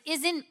done. This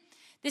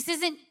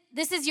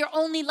is your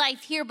only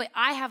life here, but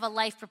I have a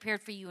life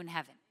prepared for you in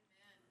heaven.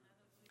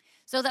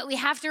 So that we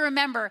have to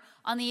remember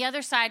on the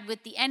other side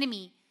with the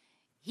enemy,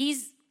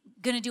 he's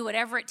going to do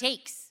whatever it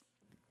takes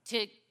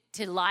to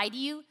lie to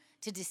you,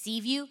 to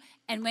deceive you.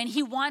 And when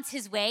he wants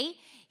his way,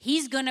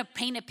 he's going to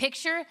paint a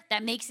picture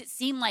that makes it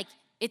seem like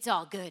it's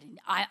all good. And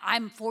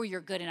I'm for your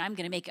good, and I'm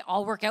going to make it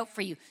all work out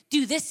for you.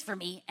 Do this for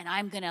me, and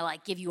I'm going to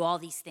give you all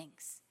these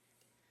things.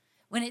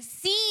 When it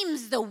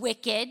seems the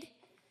wicked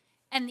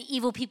and the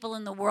evil people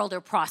in the world are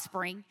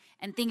prospering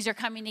and things are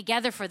coming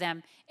together for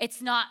them,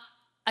 it's not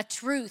a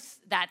truth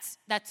that's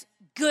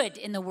good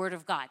in the Word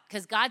of God.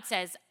 Because God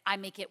says, I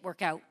make it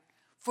work out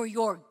for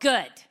your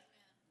good,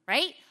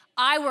 right?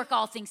 I work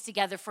all things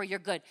together for your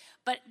good.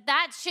 But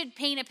that should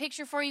paint a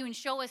picture for you and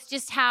show us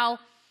just how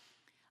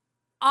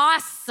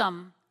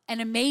awesome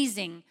and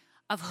amazing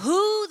of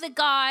who the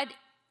God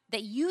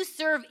that you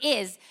serve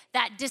is,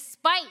 that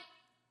despite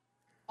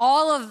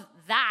all of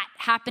that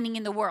happening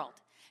in the world,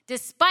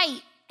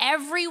 despite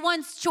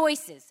everyone's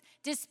choices,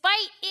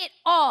 despite it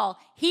all,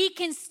 he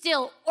can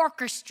still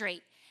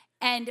orchestrate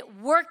and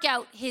work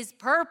out his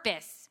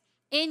purpose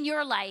in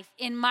your life,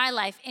 in my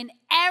life, in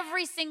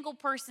every single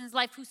person's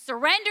life who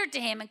surrendered to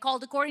him and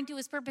called according to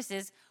his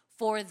purposes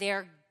for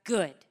their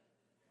good.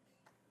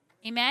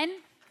 Amen?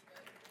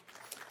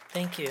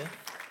 Thank you.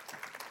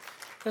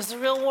 There's a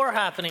real war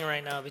happening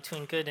right now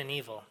between good and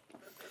evil.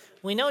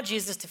 We know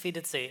Jesus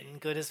defeated Satan.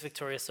 Good is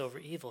victorious over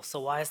evil. So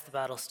why is the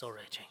battle still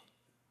raging?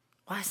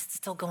 Why is it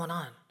still going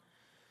on?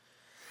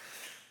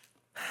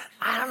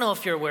 I don't know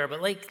if you're aware,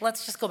 but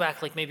let's just go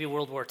back maybe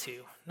World War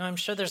II. Now, I'm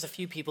sure there's a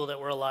few people that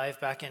were alive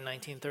back in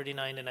 1939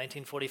 to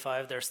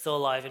 1945. They're still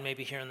alive and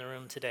maybe here in the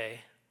room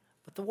today.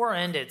 But the war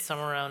ended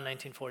somewhere around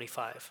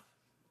 1945.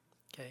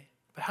 Okay?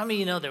 But how many of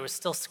you know there was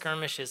still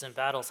skirmishes and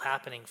battles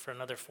happening for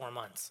another 4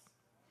 months?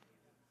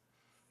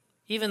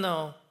 Even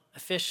though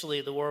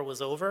officially the war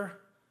was over,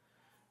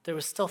 there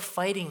was still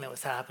fighting that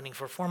was happening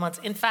for 4 months.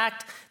 In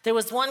fact, there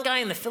was one guy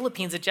in the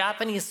Philippines, a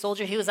Japanese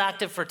soldier. He was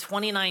active for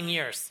 29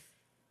 years.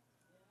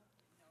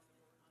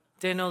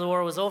 Didn't know the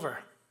war was over.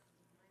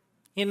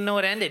 He didn't know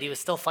it ended. He was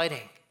still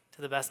fighting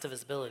to the best of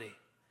his ability.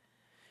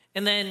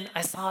 And then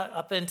I saw it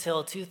up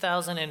until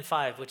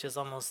 2005, which is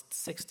almost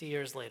 60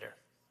 years later.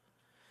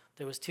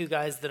 There was 2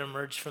 guys that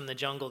emerged from the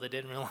jungle that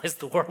didn't realize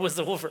the war was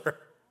over.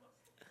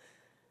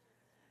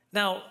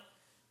 Now,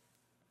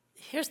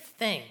 here's the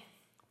thing.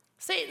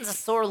 Satan's a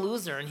sore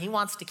loser, and he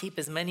wants to keep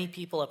as many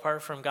people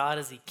apart from God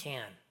as he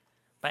can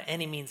by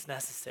any means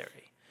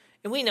necessary.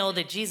 And we know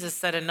that Jesus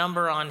set a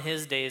number on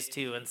his days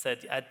too and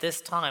said, at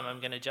this time, I'm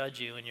going to judge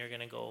you and you're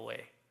going to go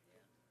away.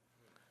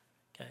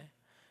 Okay?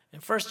 In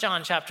 1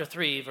 John chapter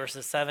 3,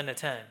 verses 7 to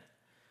 10,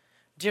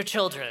 dear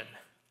children,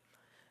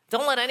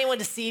 don't let anyone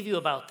deceive you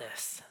about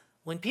this.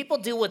 When people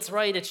do what's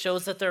right, it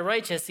shows that they're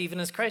righteous,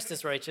 even as Christ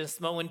is righteous.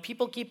 But when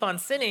people keep on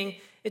sinning,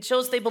 it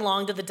shows they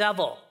belong to the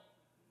devil.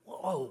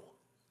 Whoa.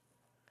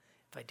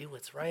 If I do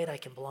what's right, I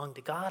can belong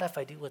to God. If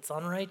I do what's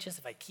unrighteous,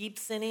 if I keep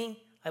sinning,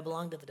 I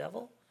belong to the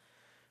devil.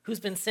 Who's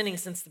been sinning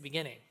since the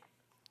beginning?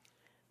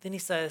 Then he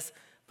says,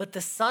 but the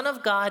Son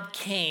of God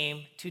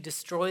came to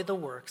destroy the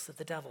works of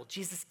the devil.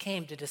 Jesus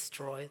came to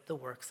destroy the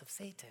works of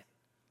Satan.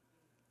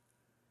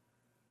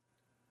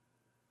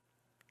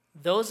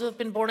 Those who have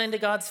been born into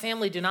God's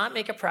family do not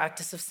make a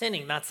practice of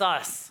sinning. That's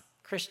us,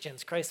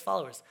 Christians, Christ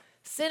followers.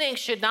 Sinning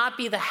should not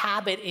be the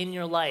habit in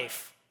your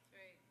life.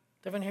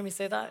 Did everyone hear me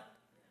say that?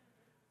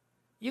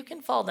 You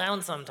can fall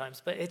down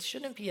sometimes, but it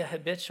shouldn't be a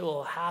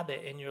habitual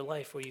habit in your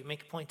life where you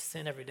make a point to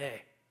sin every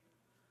day.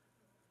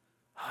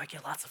 Oh, I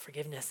get lots of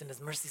forgiveness and his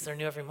mercies are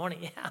new every morning.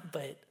 Yeah,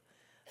 but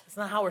that's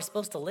not how we're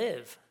supposed to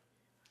live.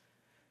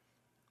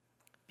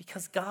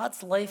 Because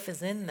God's life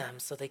is in them,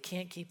 so they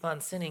can't keep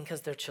on sinning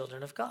because they're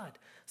children of God.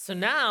 So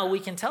now we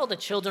can tell the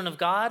children of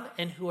God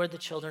and who are the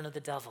children of the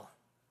devil.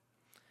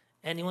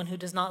 Anyone who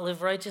does not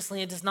live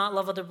righteously and does not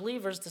love other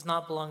believers does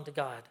not belong to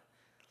God.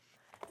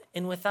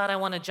 And with that, I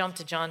want to jump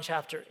to John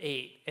chapter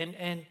 8.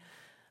 And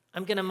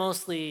I'm going to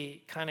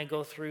mostly kind of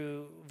go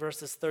through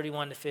verses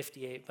 31 to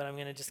 58, but I'm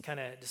going to just kind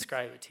of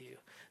describe it to you.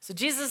 So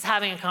Jesus is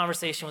having a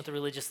conversation with the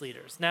religious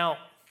leaders. Now,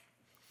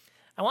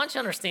 I want you to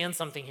understand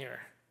something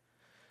here.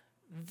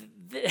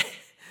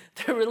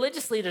 The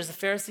religious leaders, the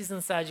Pharisees and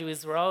the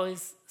Sadducees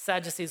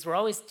were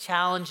always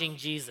challenging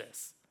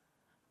Jesus,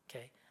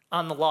 okay,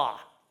 on the law.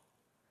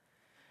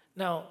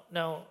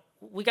 No,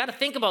 we got to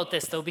think about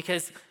this though,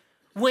 because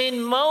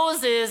when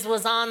Moses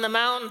was on the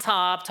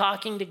mountaintop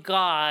talking to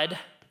God,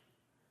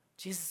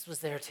 Jesus was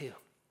there too.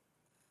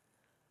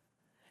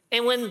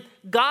 And when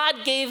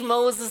God gave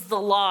Moses the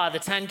law, the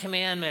 10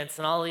 Commandments,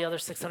 and all the other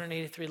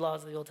 683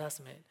 laws of the Old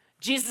Testament,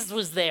 Jesus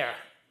was there.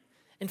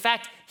 In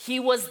fact, he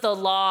was the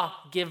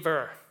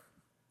lawgiver.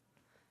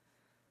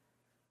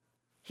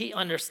 He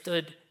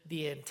understood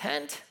the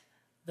intent,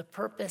 the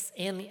purpose,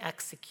 and the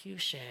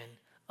execution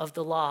of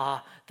the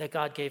law that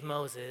God gave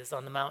Moses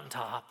on the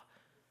mountaintop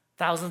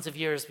thousands of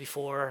years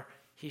before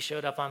he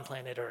showed up on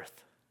planet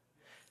Earth.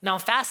 Now,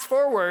 fast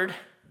forward,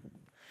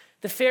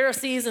 the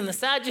Pharisees and the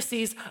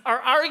Sadducees are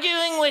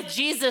arguing with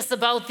Jesus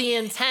about the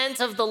intent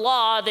of the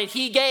law that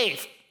he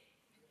gave.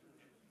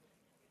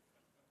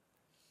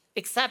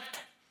 Except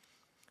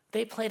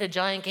they played a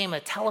giant game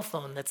of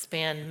telephone that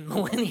spanned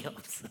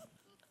millenniums.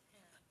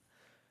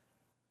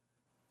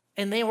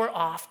 And they were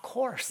off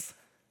course.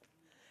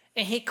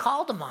 And he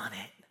called them on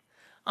it.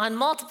 On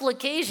multiple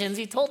occasions,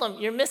 he told them,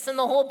 you're missing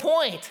the whole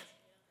point.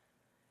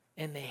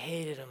 And they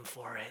hated him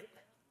for it.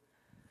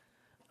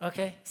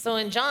 Okay, so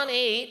in John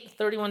 8,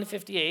 31 to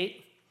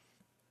 58,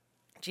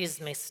 Jesus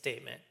makes a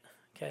statement,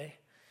 okay?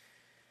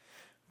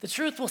 The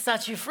truth will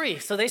set you free.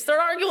 So they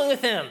start arguing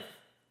with him.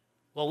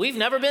 Well, we've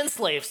never been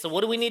slaves, so what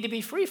do we need to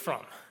be free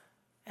from?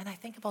 And I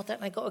think about that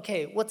and I go,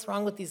 okay, what's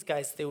wrong with these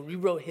guys? They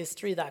rewrote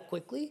history that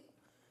quickly?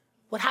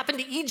 What happened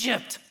to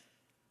Egypt?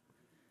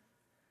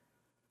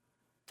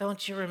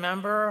 Don't you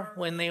remember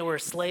when they were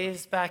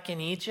slaves back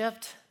in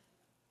Egypt?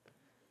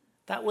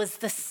 That was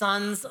the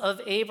sons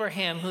of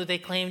Abraham who they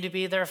claimed to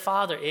be their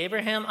father.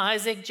 Abraham,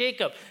 Isaac,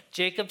 Jacob.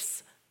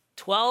 Jacob's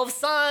 12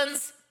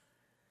 sons.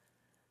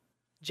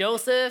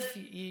 Joseph,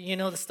 you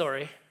know the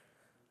story.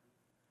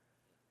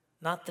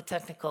 Not the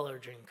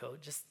Technicolor dream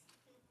coat, just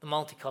the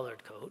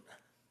multicolored coat.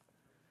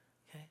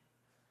 Okay?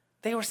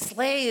 They were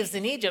slaves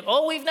in Egypt.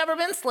 Oh, we've never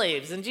been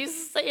slaves. And Jesus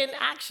is saying,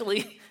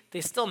 actually, they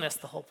still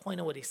missed the whole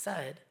point of what he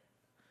said.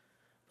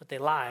 But they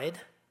lied.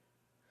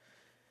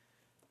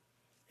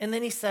 And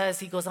then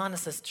he goes on and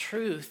says,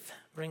 truth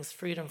brings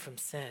freedom from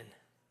sin.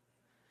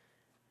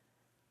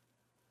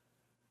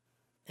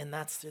 And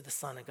that's through the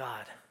Son of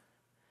God.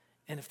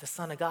 And if the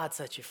Son of God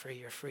sets you free,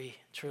 you're free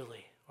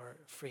truly, or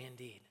free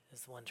indeed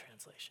is the one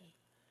translation.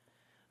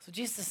 So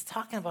Jesus is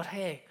talking about,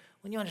 hey,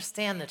 when you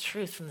understand the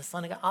truth from the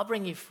Son of God, I'll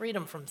bring you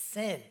freedom from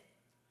sin.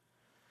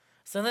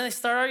 So then they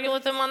start arguing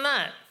with him on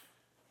that.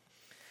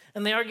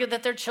 And they argue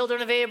that they're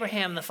children of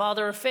Abraham, the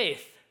father of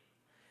faith.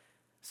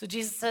 So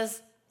Jesus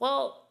says,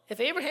 well, if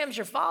Abraham's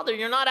your father,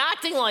 you're not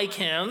acting like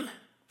him.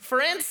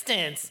 For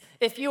instance,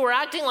 if you were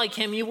acting like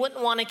him, you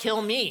wouldn't want to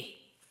kill me.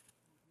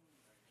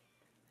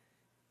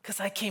 Because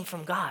I came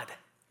from God.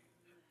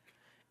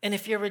 And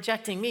if you're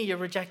rejecting me, you're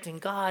rejecting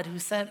God who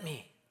sent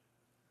me.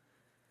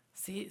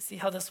 See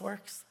how this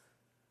works?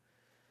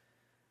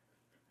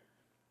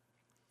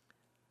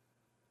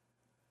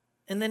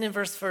 And then in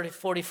verse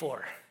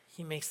 44,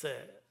 he makes a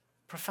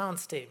profound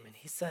statement.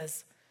 He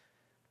says,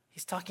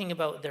 he's talking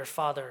about their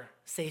father,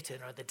 Satan,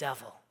 or the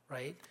devil,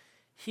 right?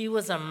 He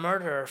was a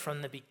murderer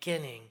from the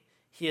beginning.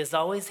 He has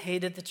always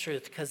hated the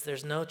truth because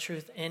there's no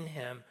truth in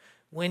him.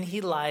 When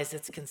he lies,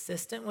 it's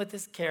consistent with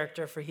his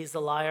character, for he's a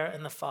liar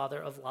and the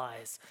father of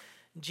lies.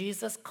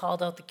 Jesus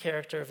called out the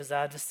character of his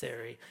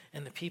adversary,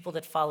 and the people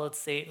that followed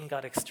Satan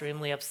got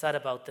extremely upset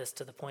about this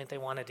to the point they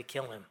wanted to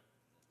kill him.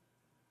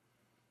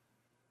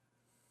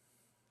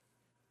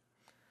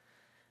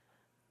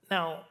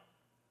 Now,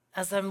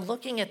 as I'm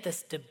looking at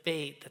this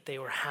debate that they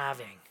were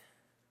having,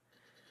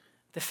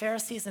 the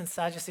Pharisees and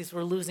Sadducees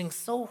were losing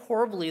so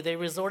horribly, they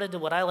resorted to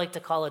what I like to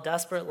call a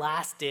desperate,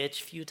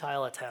 last-ditch,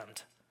 futile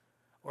attempt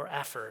or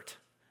effort.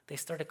 They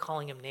started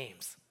calling him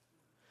names.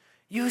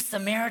 You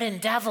Samaritan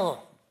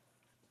devil!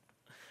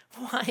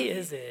 Why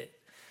is it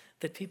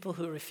that people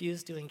who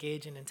refuse to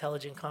engage in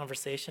intelligent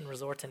conversation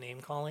resort to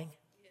name-calling?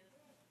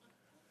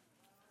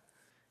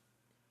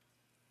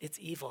 It's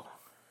evil.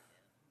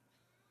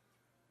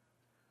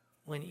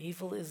 When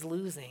evil is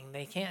losing,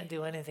 they can't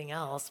do anything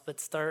else but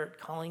start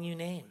calling you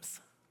names.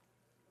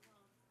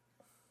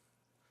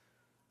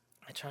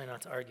 I try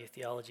not to argue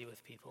theology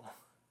with people.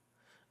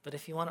 But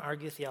if you want to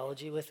argue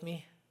theology with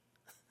me,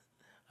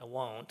 I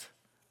won't.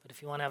 But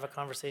if you want to have a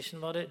conversation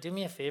about it, do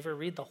me a favor,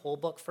 read the whole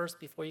book first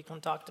before you come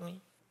talk to me.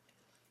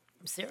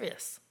 I'm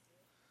serious.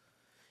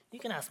 You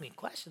can ask me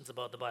questions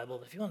about the Bible,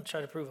 but if you want to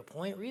try to prove a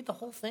point, read the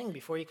whole thing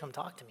before you come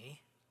talk to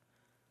me.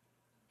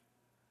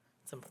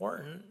 It's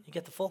important. You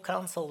get the full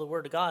counsel of the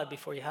Word of God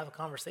before you have a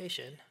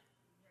conversation.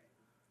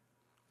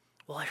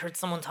 Well, I heard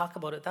someone talk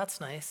about it.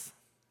 That's nice.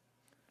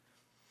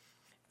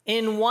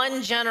 In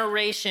one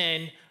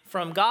generation,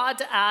 from God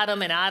to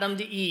Adam and Adam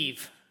to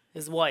Eve,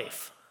 his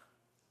wife,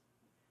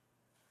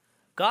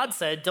 God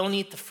said, don't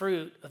eat the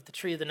fruit of the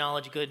tree of the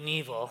knowledge of good and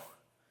evil.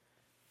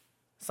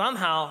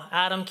 Somehow,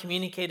 Adam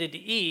communicated to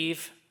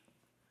Eve,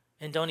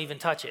 and don't even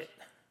touch it.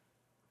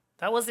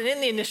 That wasn't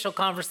in the initial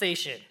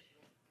conversation.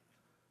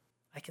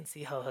 I can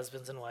see how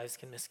husbands and wives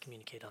can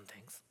miscommunicate on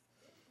things.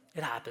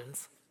 It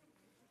happens.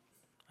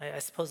 I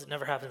suppose it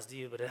never happens to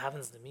you, but it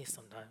happens to me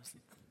sometimes.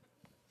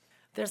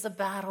 There's a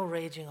battle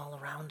raging all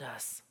around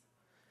us.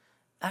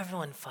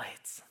 Everyone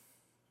fights.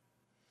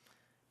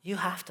 You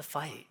have to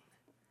fight.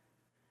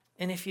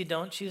 And if you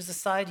don't choose a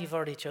side, you've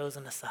already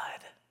chosen a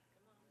side.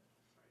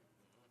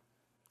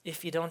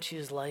 If you don't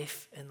choose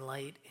life and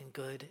light and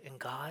good and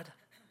God,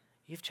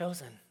 you've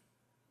chosen.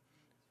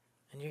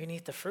 And you're going to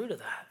eat the fruit of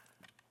that.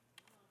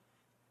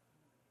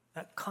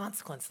 That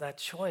consequence, that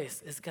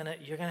choice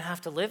you're going to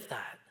have to live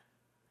that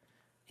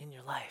in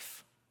your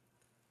life.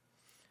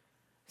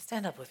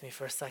 Stand up with me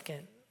for a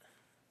second.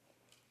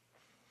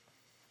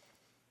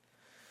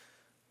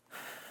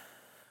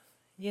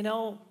 You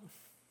know,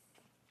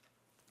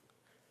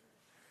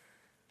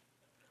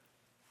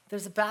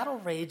 there's a battle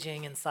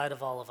raging inside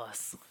of all of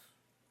us.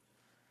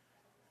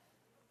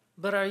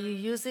 But are you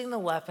using the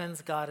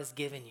weapons God has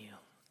given you?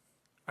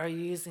 Are you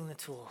using the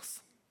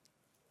tools?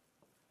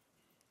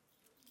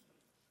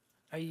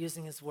 Are you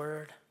using His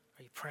Word?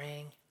 Are you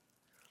praying?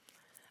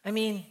 I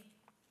mean,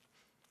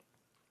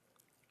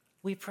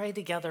 we pray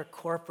together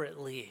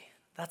corporately.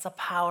 That's a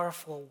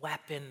powerful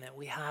weapon that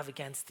we have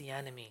against the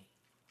enemy.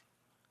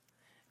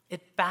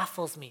 It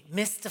baffles me,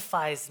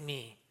 mystifies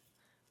me,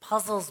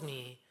 puzzles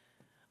me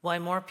why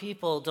more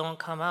people don't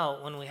come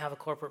out when we have a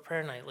corporate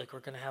prayer night like we're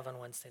going to have on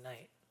Wednesday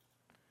night.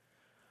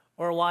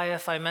 Or why,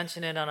 if I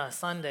mention it on a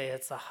Sunday,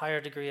 it's a higher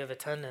degree of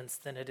attendance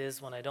than it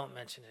is when I don't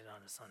mention it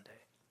on a Sunday.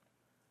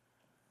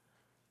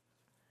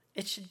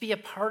 It should be a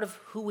part of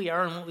who we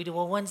are and what we do.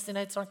 Well, Wednesday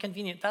nights aren't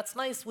convenient. That's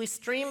nice. We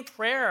stream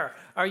prayer.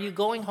 Are you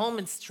going home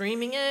and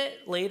streaming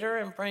it later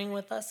and praying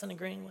with us and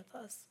agreeing with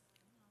us?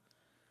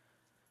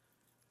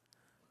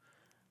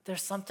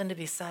 There's something to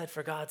be said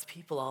for God's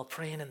people all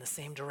praying in the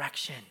same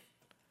direction.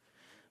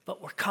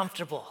 But we're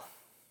comfortable.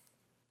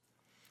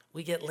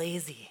 We get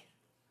lazy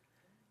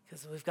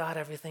because we've got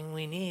everything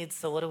we need.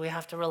 So what do we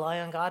have to rely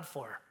on God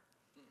for?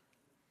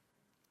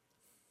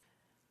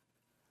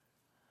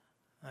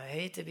 I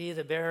hate to be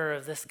the bearer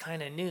of this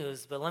kind of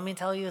news, but let me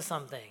tell you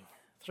something.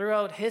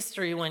 Throughout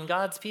history, when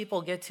God's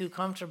people get too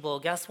comfortable,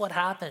 guess what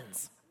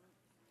happens?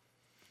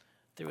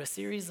 Through a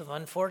series of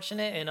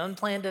unfortunate and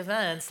unplanned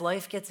events,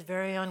 life gets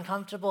very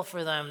uncomfortable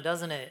for them,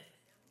 doesn't it?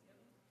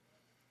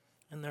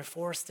 And they're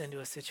forced into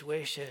a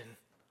situation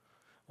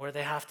where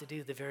they have to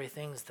do the very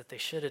things that they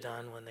should have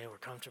done when they were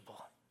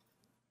comfortable.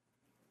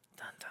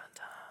 Dun, dun,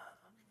 dun.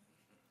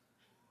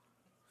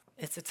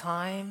 It's a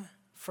time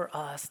for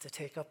us to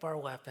take up our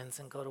weapons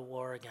and go to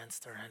war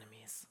against our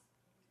enemies.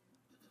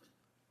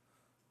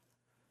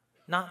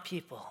 Not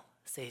people,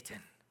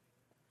 Satan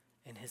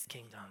and his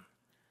kingdom.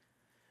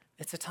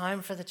 It's a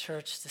time for the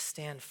church to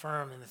stand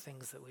firm in the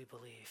things that we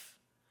believe.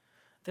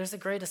 There's a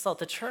great assault.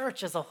 The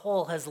church as a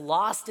whole has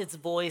lost its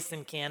voice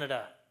in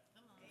Canada.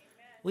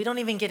 We don't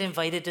even get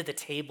invited to the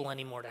table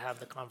anymore to have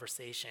the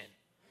conversation.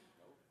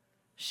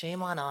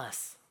 Shame on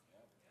us.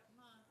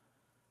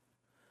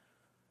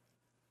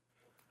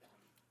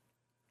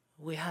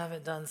 We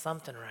haven't done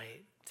something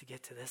right to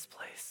get to this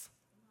place.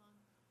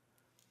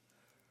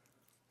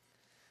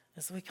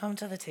 As we come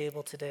to the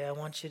table today, I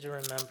want you to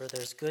remember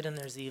there's good and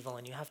there's evil,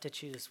 and you have to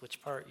choose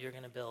which part you're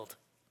going to build.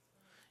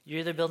 You're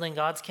either building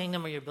God's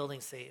kingdom or you're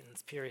building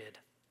Satan's, period.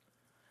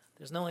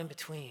 There's no in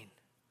between.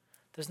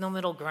 There's no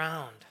middle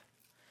ground.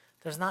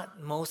 There's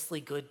not mostly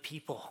good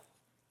people.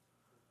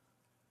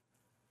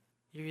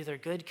 You're either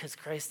good because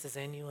Christ is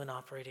in you and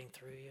operating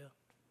through you,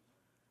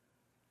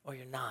 or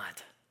you're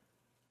not.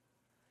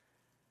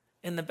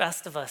 And the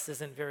best of us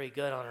isn't very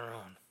good on our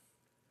own.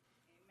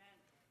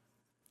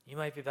 You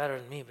might be better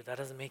than me, but that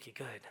doesn't make you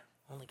good.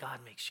 Only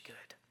God makes you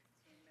good.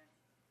 Amen.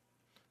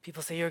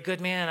 People say, you're a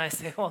good man. I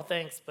say, well,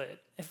 thanks,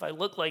 but if I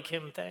look like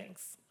him,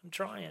 thanks. I'm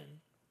trying.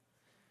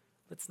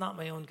 But it's not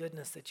my own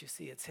goodness that you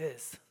see, it's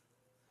his.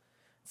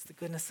 It's the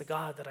goodness of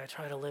God that I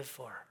try to live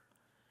for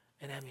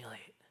and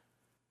emulate.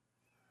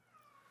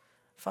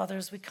 Father,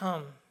 as we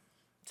come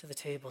to the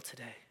table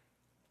today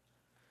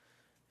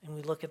and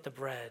we look at the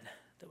bread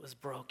that was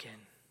broken,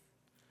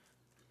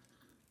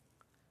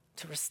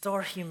 to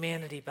restore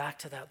humanity back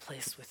to that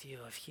place with you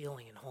of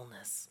healing and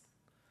wholeness.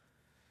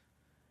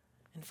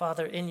 And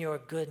Father, in your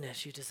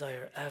goodness, you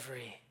desire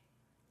every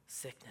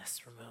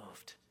sickness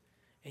removed,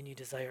 and you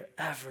desire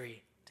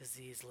every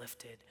disease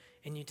lifted,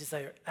 and you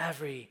desire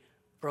every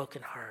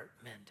broken heart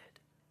mended.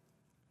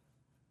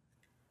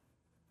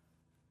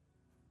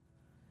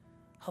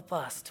 Help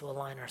us to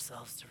align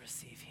ourselves to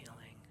receive healing.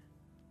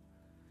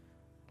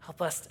 Help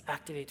us to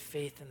activate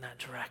faith in that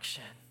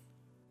direction.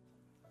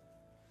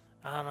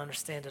 I don't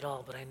understand it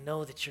all, but I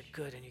know that you're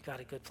good and you got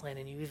a good plan,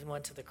 and you even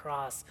went to the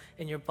cross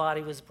and your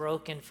body was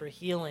broken for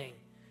healing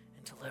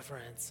and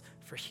deliverance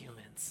for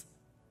humans.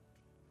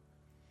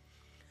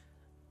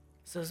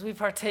 So as we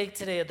partake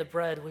today of the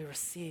bread, we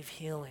receive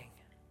healing.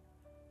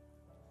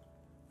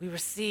 We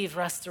receive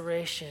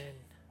restoration.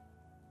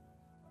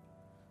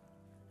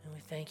 And we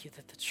thank you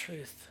that the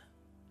truth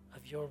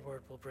of your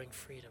word will bring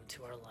freedom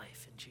to our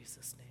life in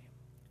Jesus' name.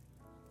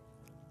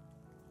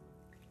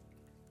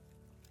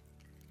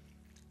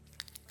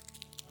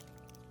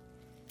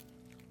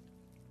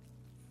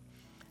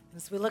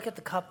 As we look at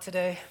the cup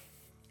today,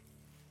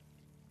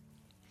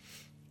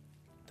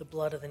 the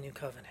blood of the new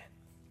covenant,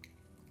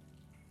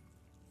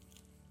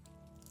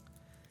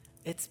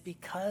 it's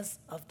because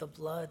of the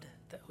blood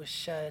that was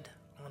shed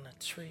on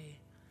a tree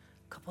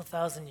a couple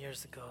thousand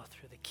years ago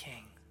through the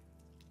King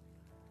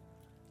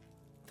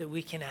that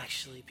we can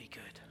actually be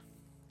good.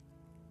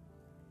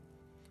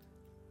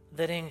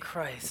 That in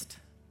Christ,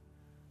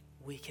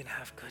 we can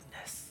have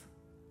goodness.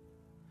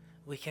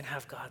 We can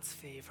have God's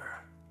favor.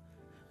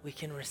 We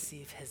can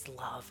receive his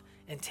love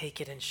and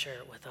take it and share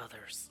it with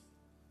others.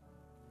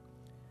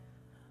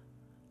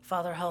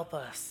 Father, help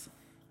us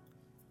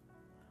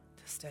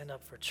to stand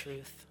up for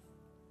truth.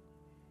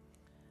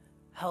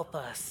 Help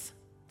us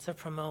to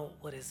promote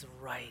what is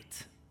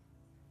right.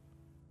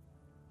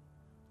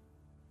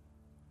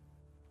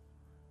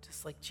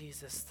 Just like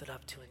Jesus stood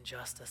up to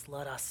injustice,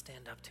 let us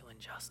stand up to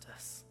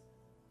injustice.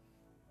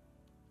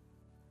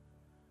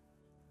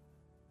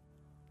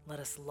 Let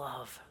us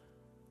love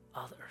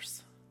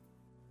others.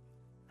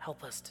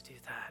 Help us to do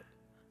that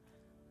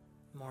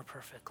more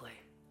perfectly,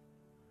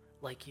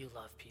 like you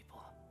love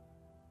people.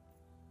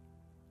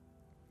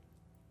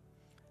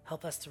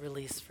 Help us to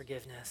release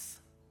forgiveness.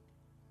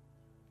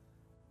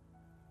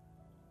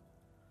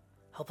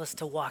 Help us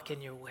to walk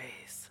in your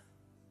ways.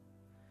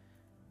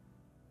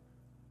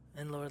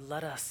 And Lord,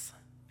 let us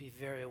be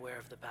very aware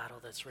of the battle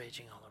that's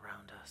raging all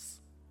around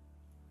us.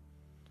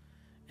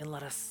 And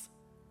let us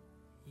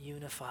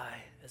unify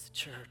as a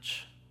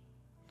church.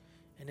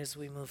 And as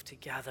we move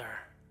together,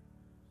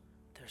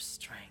 there's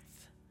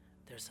strength,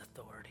 there's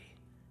authority,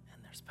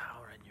 and there's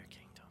power in your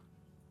kingdom.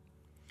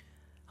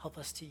 Help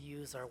us to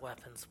use our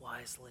weapons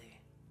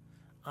wisely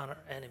on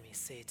our enemy,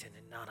 Satan,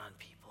 and not on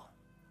people,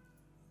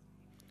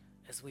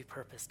 as we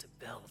purpose to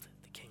build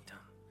the kingdom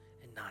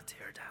and not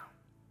tear down.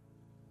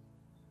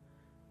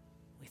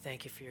 We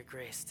thank you for your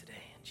grace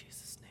today in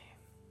Jesus' name.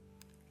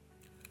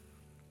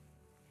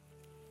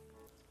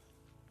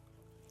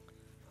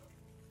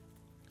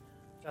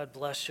 God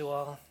bless you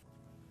all.